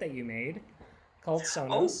short that you made called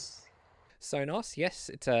Sonos. Sonos, yes.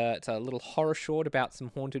 It's a little horror short about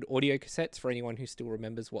some haunted audio cassettes for anyone who still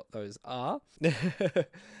remembers what those are.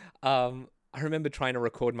 I remember trying to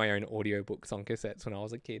record my own audiobooks on cassettes when I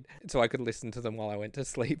was a kid so I could listen to them while I went to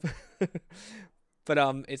sleep. But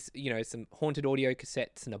it's some haunted audio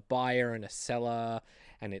cassettes and a buyer and a seller,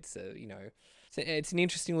 and it's So it's an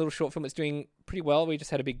interesting little short film. It's doing pretty well. We just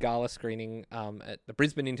had a big gala screening at the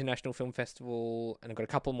Brisbane International Film Festival, and I've got a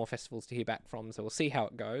couple more festivals to hear back from, so we'll see how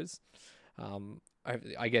it goes.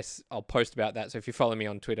 I guess I'll post about that, so if you follow me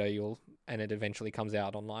on Twitter, and it eventually comes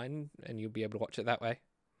out online, and you'll be able to watch it that way.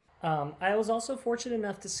 I was also fortunate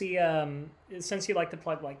enough to see, since you like to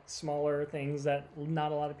plug like smaller things that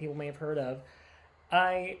not a lot of people may have heard of,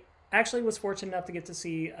 I actually was fortunate enough to get to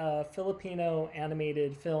see a Filipino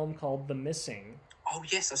animated film called The Missing. Oh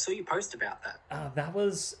yes, I saw you post about that.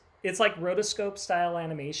 It's like rotoscope style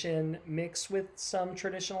animation mixed with some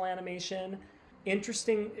traditional animation.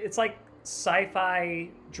 Interesting. It's like sci-fi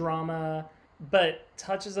drama, but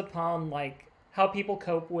touches upon like how people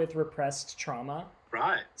cope with repressed trauma.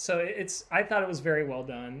 Right. So I thought it was very well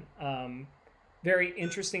done. Very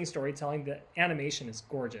interesting storytelling. The animation is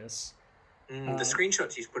gorgeous. The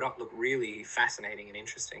screenshots you've put up look really fascinating and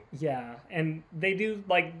interesting. Yeah, and they do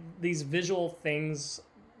like these visual things,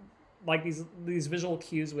 like these visual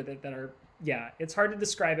cues with it that are, it's hard to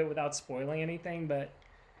describe it without spoiling anything, but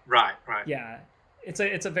right. Yeah, it's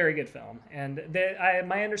a very good film, and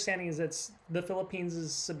my understanding is it's the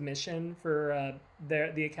Philippines' submission for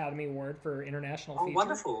the Academy Award for International Feature.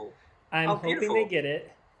 Wonderful! I'm hoping beautiful. they get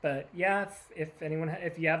it, but yeah,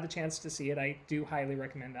 if you have the chance to see it, I do highly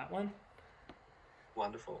recommend that one.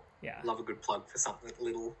 Wonderful. Yeah. Love a good plug for something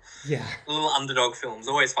little. Yeah. Little underdog films.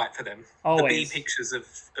 Always fight for them. Always. The B pictures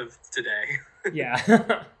of today.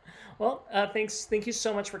 Yeah. Well, thank you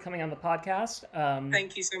so much for coming on the podcast.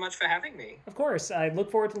 Thank you so much for having me. Of course. I look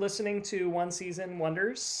forward to listening to One Season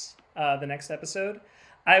Wonders, the next episode.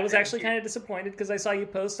 I was actually kind of disappointed because I saw you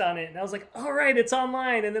post on it, and I was like, all right, it's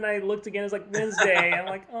online. And then I looked again, it was like Wednesday. I'm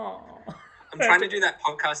like, oh. I'm trying to do that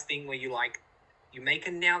podcast thing where you make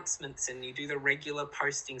announcements and you do the regular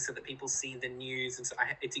posting so that people see the news, and so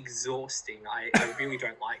it's exhausting. I really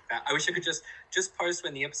don't like that. I wish I could just post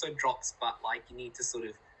when the episode drops, but like you need to sort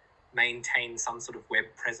of maintain some sort of web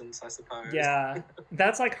presence, I suppose. Yeah,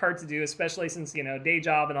 that's like hard to do, especially since day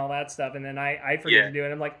job and all that stuff, and then I forget to do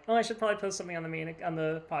it. I'm like, oh, I should probably post something on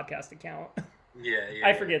the podcast account. Yeah.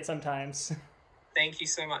 I forget sometimes. Thank you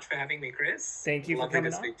so much for having me, Chris. Thank you Lovely for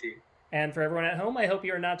coming to speak to you. And for everyone at home, I hope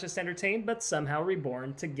you are not just entertained, but somehow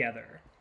reborn together.